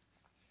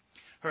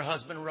 Her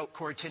husband wrote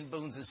Corrie ten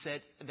Boom and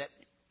said that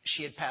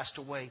she had passed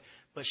away.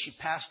 But she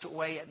passed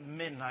away at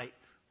midnight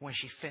when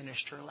she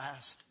finished her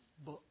last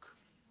book.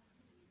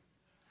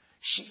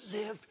 She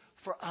lived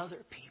for other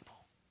people.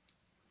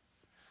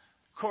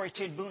 Corrie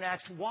ten Boom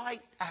asked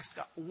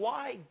God,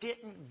 why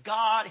didn't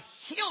God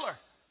heal her?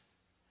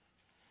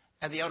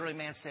 And the elderly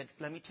man said,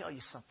 let me tell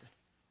you something.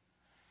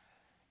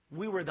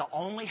 We were the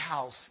only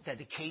house that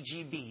the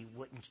KGB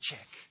wouldn't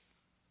check.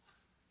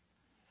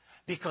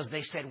 Because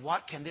they said,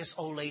 what can this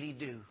old lady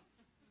do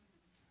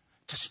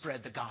to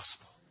spread the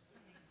gospel?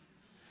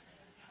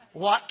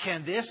 What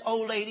can this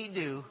old lady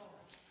do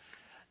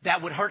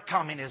that would hurt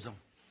communism?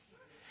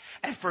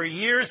 And for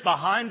years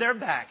behind their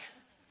back,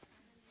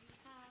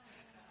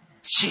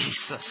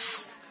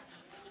 Jesus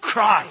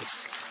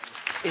Christ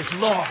is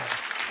Lord.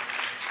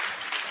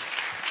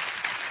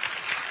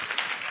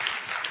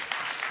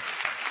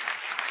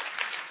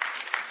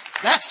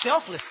 That's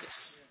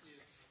selflessness.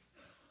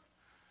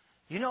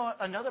 You know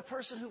another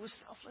person who was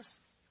selfless?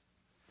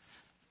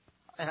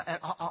 And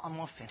I'm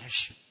going to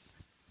finish.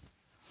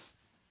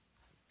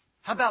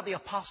 How about the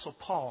Apostle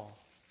Paul?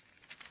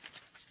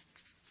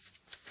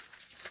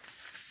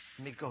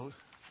 Let me go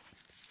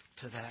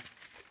to that.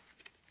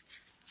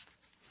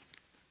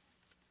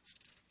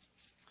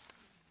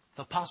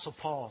 The Apostle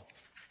Paul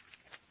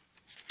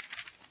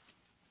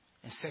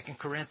in 2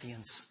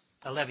 Corinthians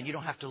 11. You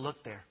don't have to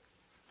look there.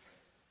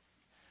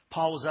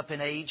 Paul was up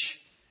in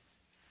age,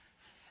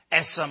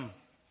 and some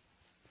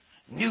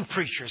new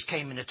preachers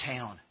came into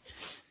town.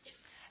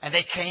 And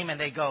they came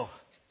and they go,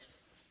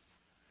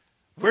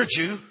 we're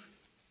Jew.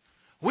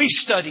 We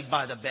studied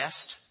by the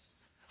best.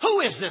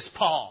 Who is this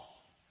Paul?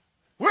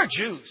 We're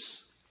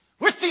Jews.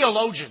 We're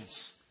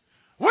theologians.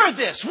 We're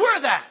this, we're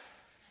that.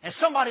 And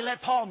somebody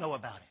let Paul know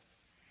about it.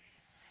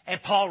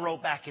 And Paul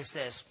wrote back and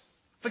says,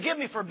 forgive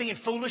me for being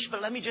foolish,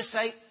 but let me just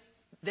say,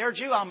 they're a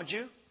Jew, I'm a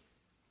Jew.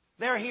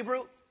 They're a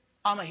Hebrew,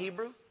 I'm a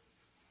Hebrew.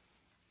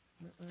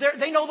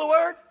 They know the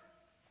Word,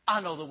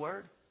 I know the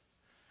Word.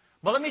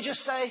 But let me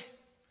just say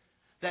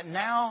that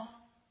now,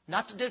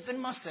 not to defend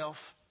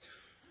myself,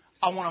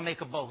 I want to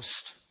make a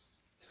boast.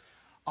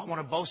 I want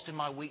to boast in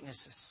my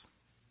weaknesses.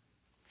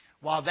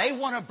 While they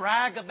want to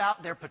brag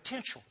about their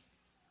potential,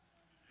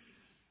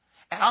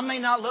 and I may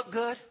not look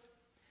good,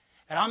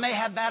 and I may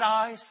have bad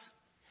eyes,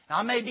 and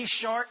I may be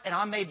short, and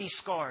I may be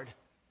scarred.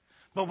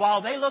 But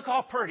while they look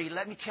all pretty,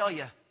 let me tell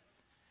you,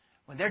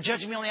 when they're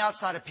judging me on the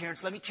outside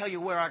appearance, let me tell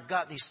you where I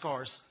got these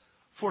scars.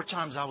 4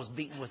 times I was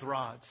beaten with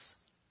rods.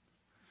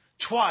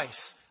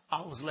 Twice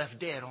I was left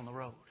dead on the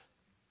road.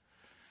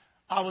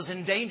 I was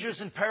in dangers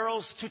and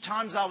perils. 2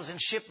 times I was in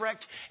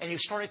shipwrecked. And he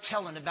started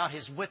telling about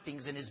his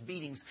whippings and his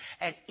beatings.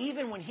 And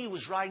even when he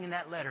was writing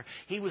that letter,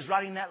 he was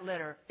writing that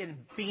letter in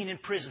being in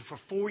prison for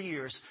 4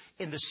 years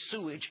in the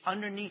sewage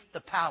underneath the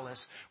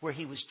palace, where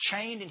he was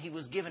chained and he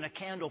was given a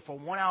candle for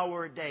 1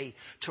 hour a day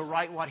to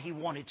write what he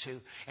wanted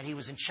to. And he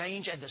was in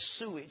chains, and the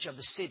sewage of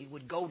the city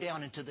would go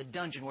down into the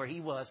dungeon where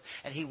he was.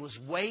 And he was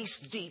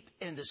waist deep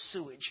in the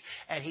sewage.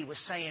 And he was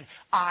saying,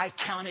 I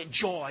counted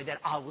joy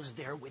that I was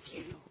there with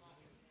you.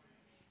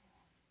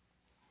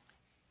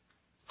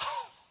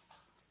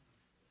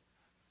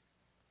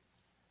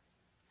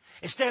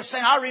 Instead of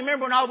saying, I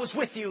remember when I was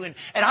with you and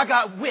I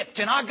got whipped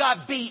and I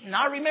got beaten.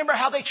 I remember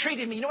how they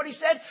treated me. You know what he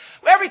said?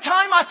 Every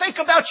time I think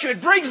about you,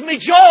 it brings me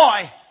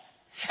joy.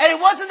 And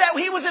it wasn't that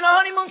he was in a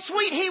honeymoon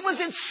suite. He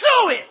was in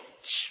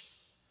sewage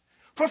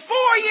for 4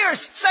 years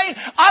saying,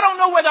 I don't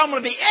know whether I'm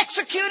going to be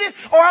executed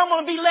or I'm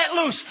going to be let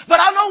loose. But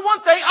I know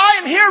one thing. I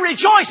am here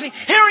rejoicing,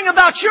 hearing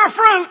about your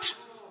fruit.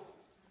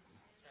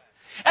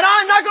 And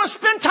I'm not going to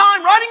spend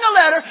time writing a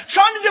letter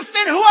trying to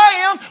defend who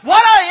I am,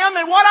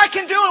 and what I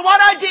can do and what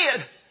I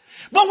did.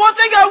 But one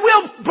thing I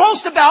will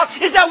boast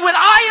about is that when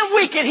I am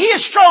weak and He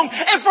is strong,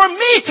 and for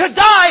me to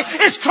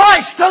die is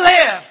Christ to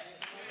live.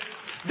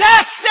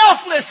 That's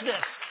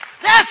selflessness.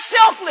 That's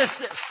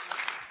selflessness.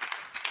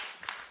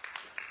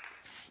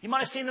 You might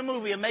have seen the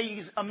movie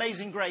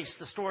Amazing Grace,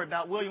 the story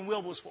about William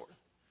Wilberforce.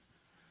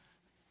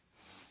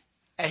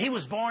 And he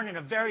was born in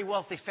a very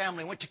wealthy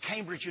family, went to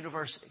Cambridge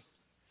University.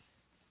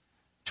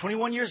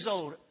 21 years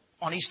old,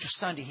 on Easter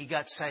Sunday, he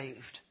got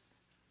saved.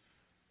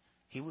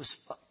 He was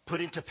put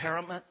into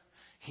Parliament.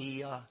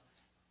 He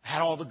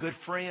had all the good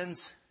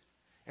friends.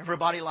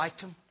 Everybody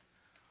liked him.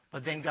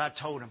 But then God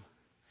told him,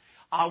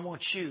 I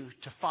want you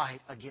to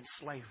fight against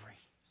slavery.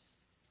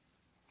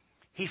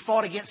 He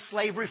fought against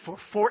slavery for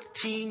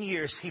 14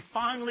 years. He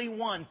finally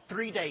won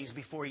 3 days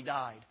before he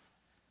died.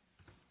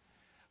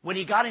 When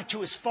he got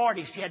into his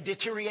 40s, he had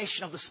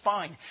deterioration of the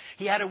spine.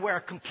 He had to wear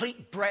a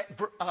complete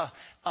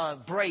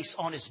brace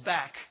on his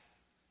back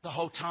the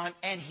whole time.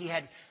 And he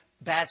had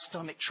bad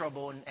stomach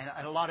trouble and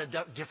a lot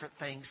of different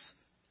things.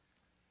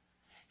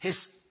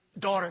 His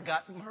daughter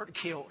got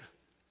killed.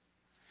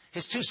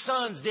 His 2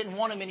 sons didn't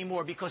want him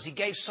anymore because he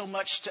gave so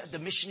much to the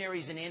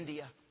missionaries in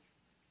India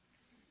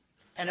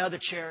and other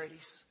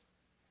charities.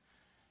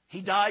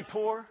 He died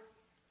poor,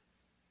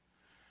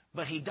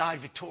 but he died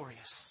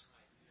victorious.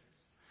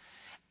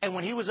 And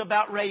when he was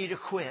about ready to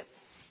quit,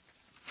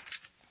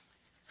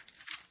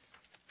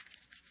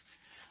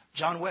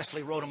 John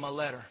Wesley wrote him a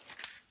letter.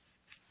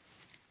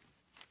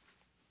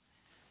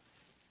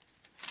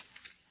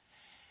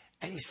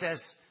 And he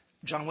says,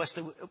 John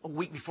Wesley,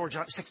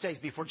 6 days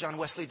before John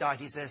Wesley died,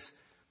 he says,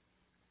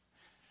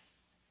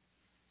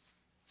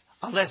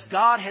 unless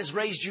God has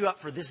raised you up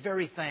for this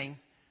very thing,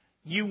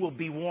 you will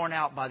be worn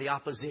out by the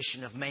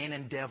opposition of man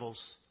and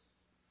devils.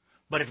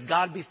 But if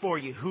God be for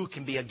you, who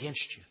can be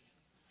against you?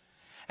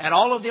 And are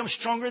all of them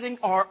stronger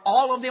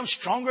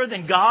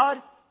than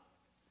God?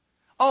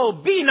 Oh,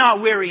 be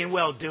not weary in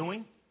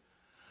well-doing.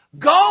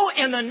 Go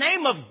in the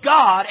name of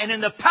God and in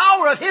the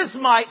power of His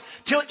might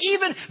till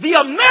even the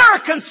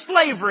American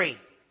slavery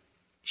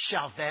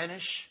shall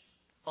vanish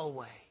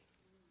away.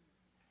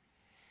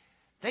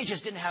 They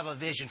just didn't have a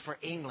vision for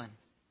England.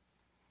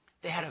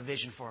 They had a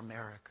vision for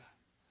America.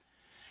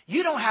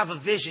 You don't have a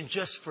vision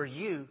just for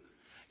you.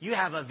 You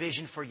have a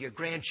vision for your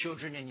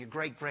grandchildren and your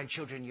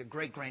great-grandchildren and your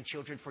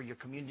great-grandchildren, for your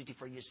community,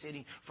 for your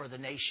city, for the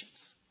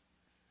nations.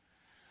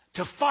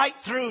 To fight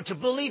through, to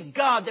believe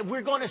God that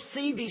we're going to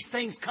see these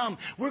things come.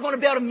 We're going to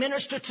be able to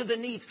minister to the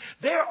needs.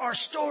 There are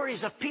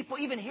stories of people,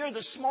 even here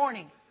this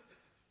morning,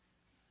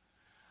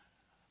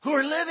 who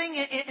are living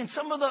in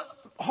some of the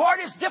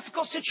hardest,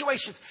 difficult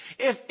situations.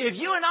 If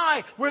you and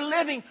I were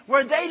living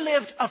where they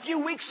lived a few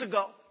weeks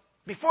ago,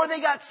 before they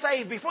got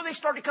saved, before they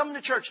started coming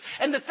to church,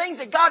 and the things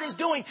that God is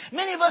doing,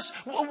 many of us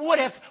would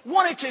have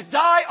wanted to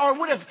die or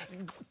would have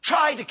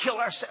tried to kill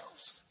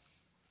ourselves.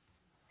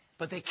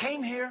 But they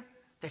came here.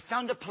 They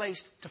found a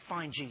place to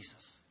find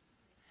Jesus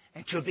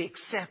and to be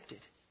accepted,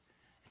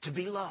 to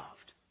be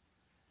loved.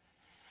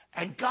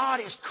 And God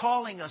is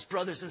calling us,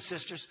 brothers and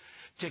sisters,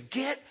 to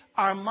get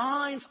our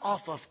minds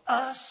off of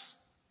us,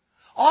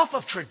 off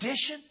of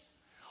tradition,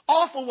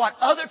 off of what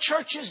other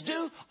churches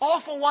do,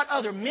 off of what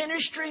other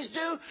ministries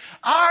do.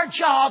 Our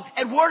job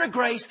at Word of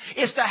Grace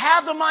is to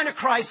have the mind of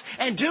Christ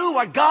and do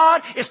what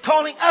God is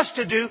calling us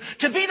to do,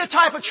 to be the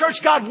type of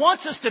church God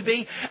wants us to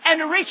be, and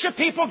to reach the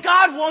people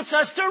God wants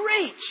us to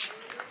reach.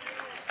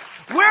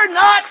 We're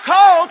not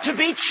called to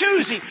be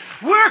choosy.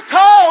 We're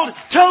called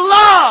to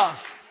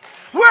love.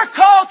 We're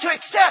called to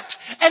accept.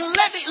 And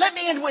let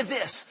me end with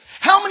this.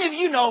 How many of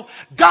you know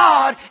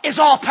God is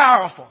all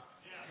powerful?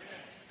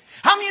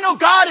 How many of you know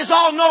God is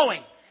all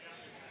knowing?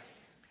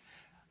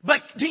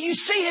 But do you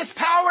see His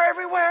power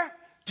everywhere?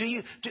 Do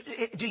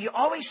you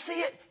always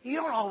see it? You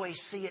don't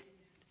always see it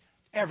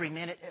every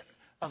minute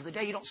of the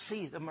day. You don't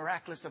see the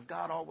miraculous of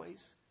God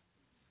always.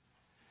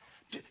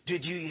 Do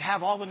you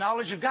have all the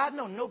knowledge of God?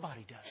 No,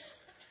 nobody does.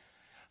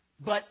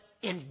 But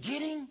in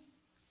getting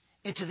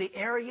into the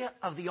area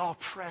of the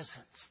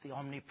all-presence, the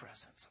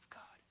omnipresence of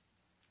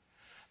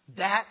God,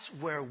 that's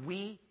where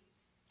we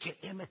can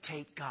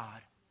imitate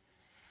God.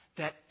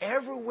 That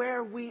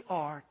everywhere we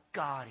are,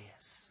 God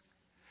is.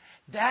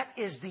 That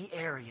is the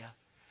area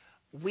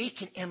we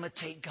can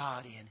imitate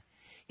God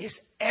in.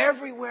 Is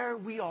everywhere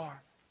we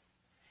are,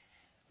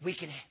 we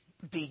can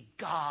be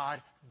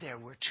God there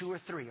where 2 or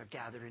 3 are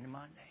gathered in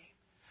my name.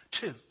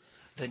 2,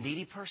 the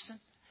needy person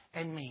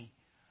and me.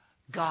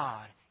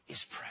 God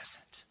is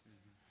present.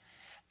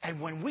 And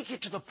when we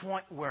get to the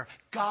point where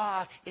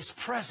God is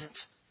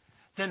present,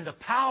 then the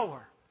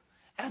power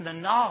and the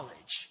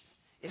knowledge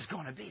is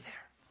going to be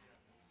there.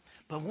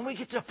 But when we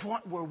get to a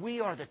point where we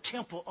are the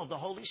temple of the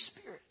Holy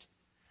Spirit,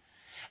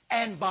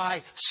 and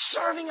by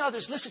serving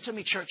others, listen to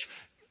me, church,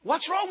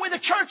 what's wrong with the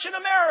church in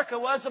America?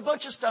 Well, it's a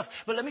bunch of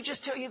stuff. But let me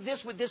just tell you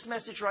this with this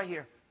message right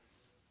here.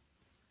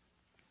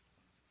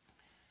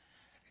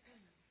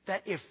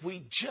 That if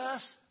we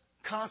just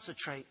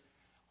concentrate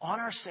on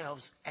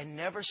ourselves and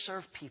never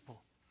serve people,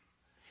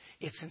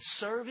 it's in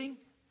serving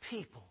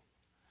people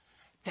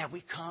that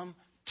we come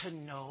to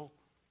know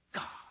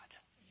God.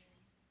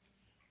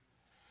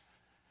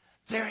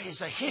 There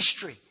is a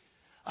history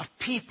of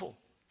people,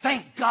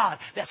 thank God,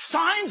 that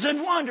signs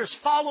and wonders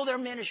follow their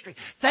ministry.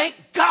 Thank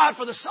God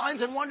for the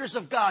signs and wonders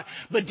of God.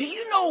 But do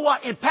you know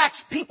what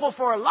impacts people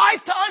for a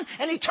lifetime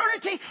and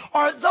eternity?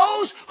 Are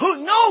those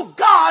who know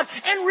God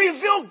and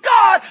reveal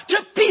God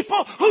to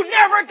people who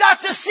never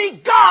got to see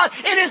God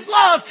in His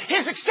love,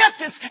 His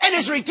acceptance, and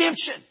His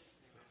redemption.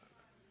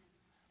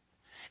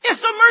 It's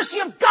the mercy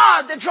of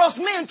God that draws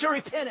men to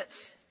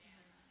repentance.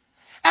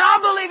 And I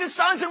believe in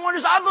signs and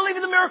wonders. I believe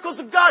in the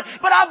miracles of God.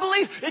 But I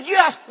believe, if you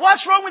ask,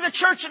 what's wrong with the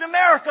church in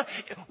America?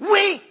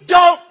 We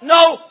don't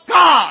know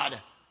God.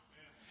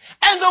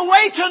 And the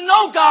way to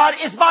know God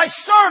is by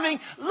serving,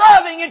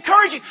 loving,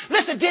 encouraging.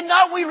 Listen, did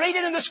not we read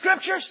it in the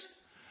Scriptures?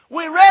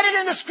 We read it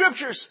in the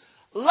Scriptures.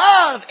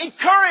 Love,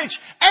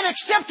 encourage, and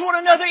accept one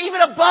another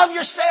even above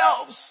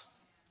yourselves.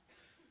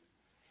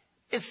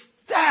 It's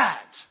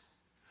that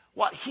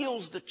what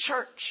heals the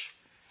church.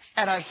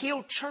 And a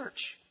healed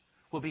church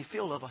will be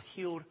filled of a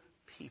healed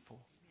people.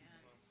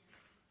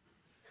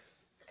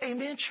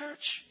 Amen,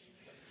 church?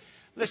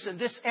 Listen,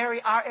 this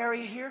area, our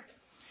area here,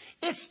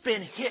 it's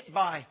been hit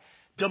by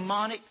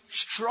demonic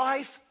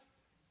strife,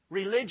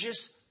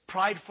 religious,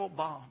 prideful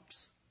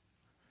bombs.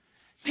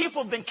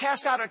 People have been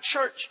cast out of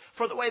church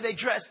for the way they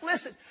dress.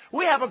 Listen,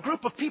 we have a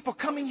group of people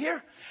coming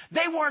here.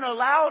 They weren't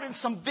allowed in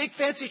some big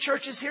fancy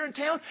churches here in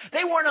town.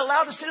 They weren't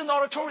allowed to sit in the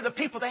auditorium with the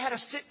people. They had to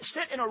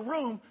sit in a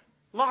room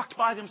locked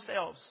by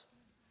themselves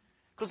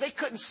because they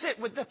couldn't sit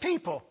with the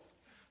people.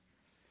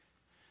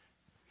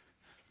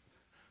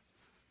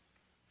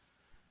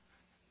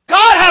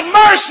 God have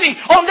mercy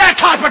on that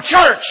type of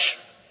church.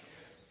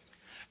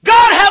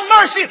 God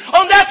have mercy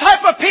on that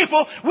type of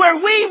people where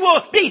we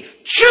will be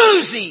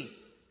choosy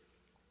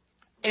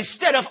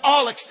instead of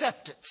all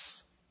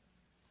acceptance.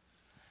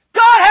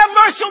 God have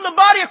mercy on the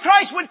body of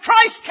Christ when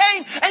Christ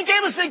came and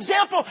gave us an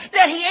example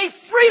that He ate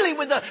freely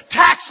with the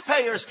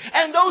taxpayers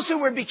and those who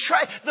were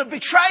the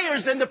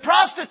betrayers and the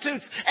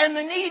prostitutes and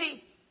the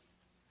needy.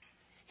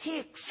 He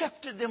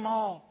accepted them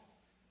all.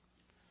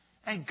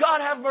 And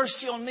God have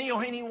mercy on me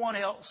or anyone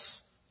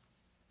else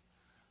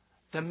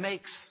that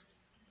makes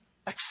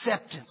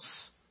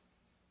acceptance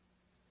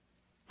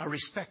a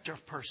respecter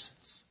of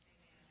persons.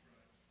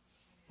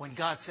 When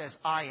God says,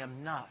 I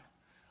am not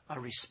a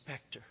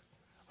respecter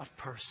of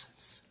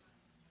persons.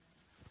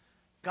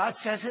 God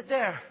says it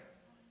there.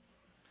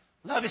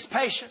 Love is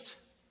patient.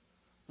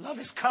 Love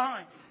is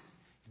kind.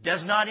 It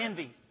does not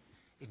envy.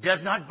 It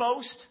does not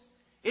boast.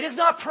 It is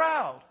not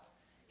proud.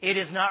 It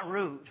is not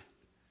rude.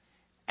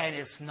 And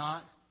it's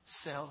not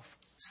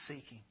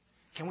self-seeking.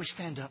 Can we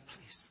stand up,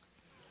 please?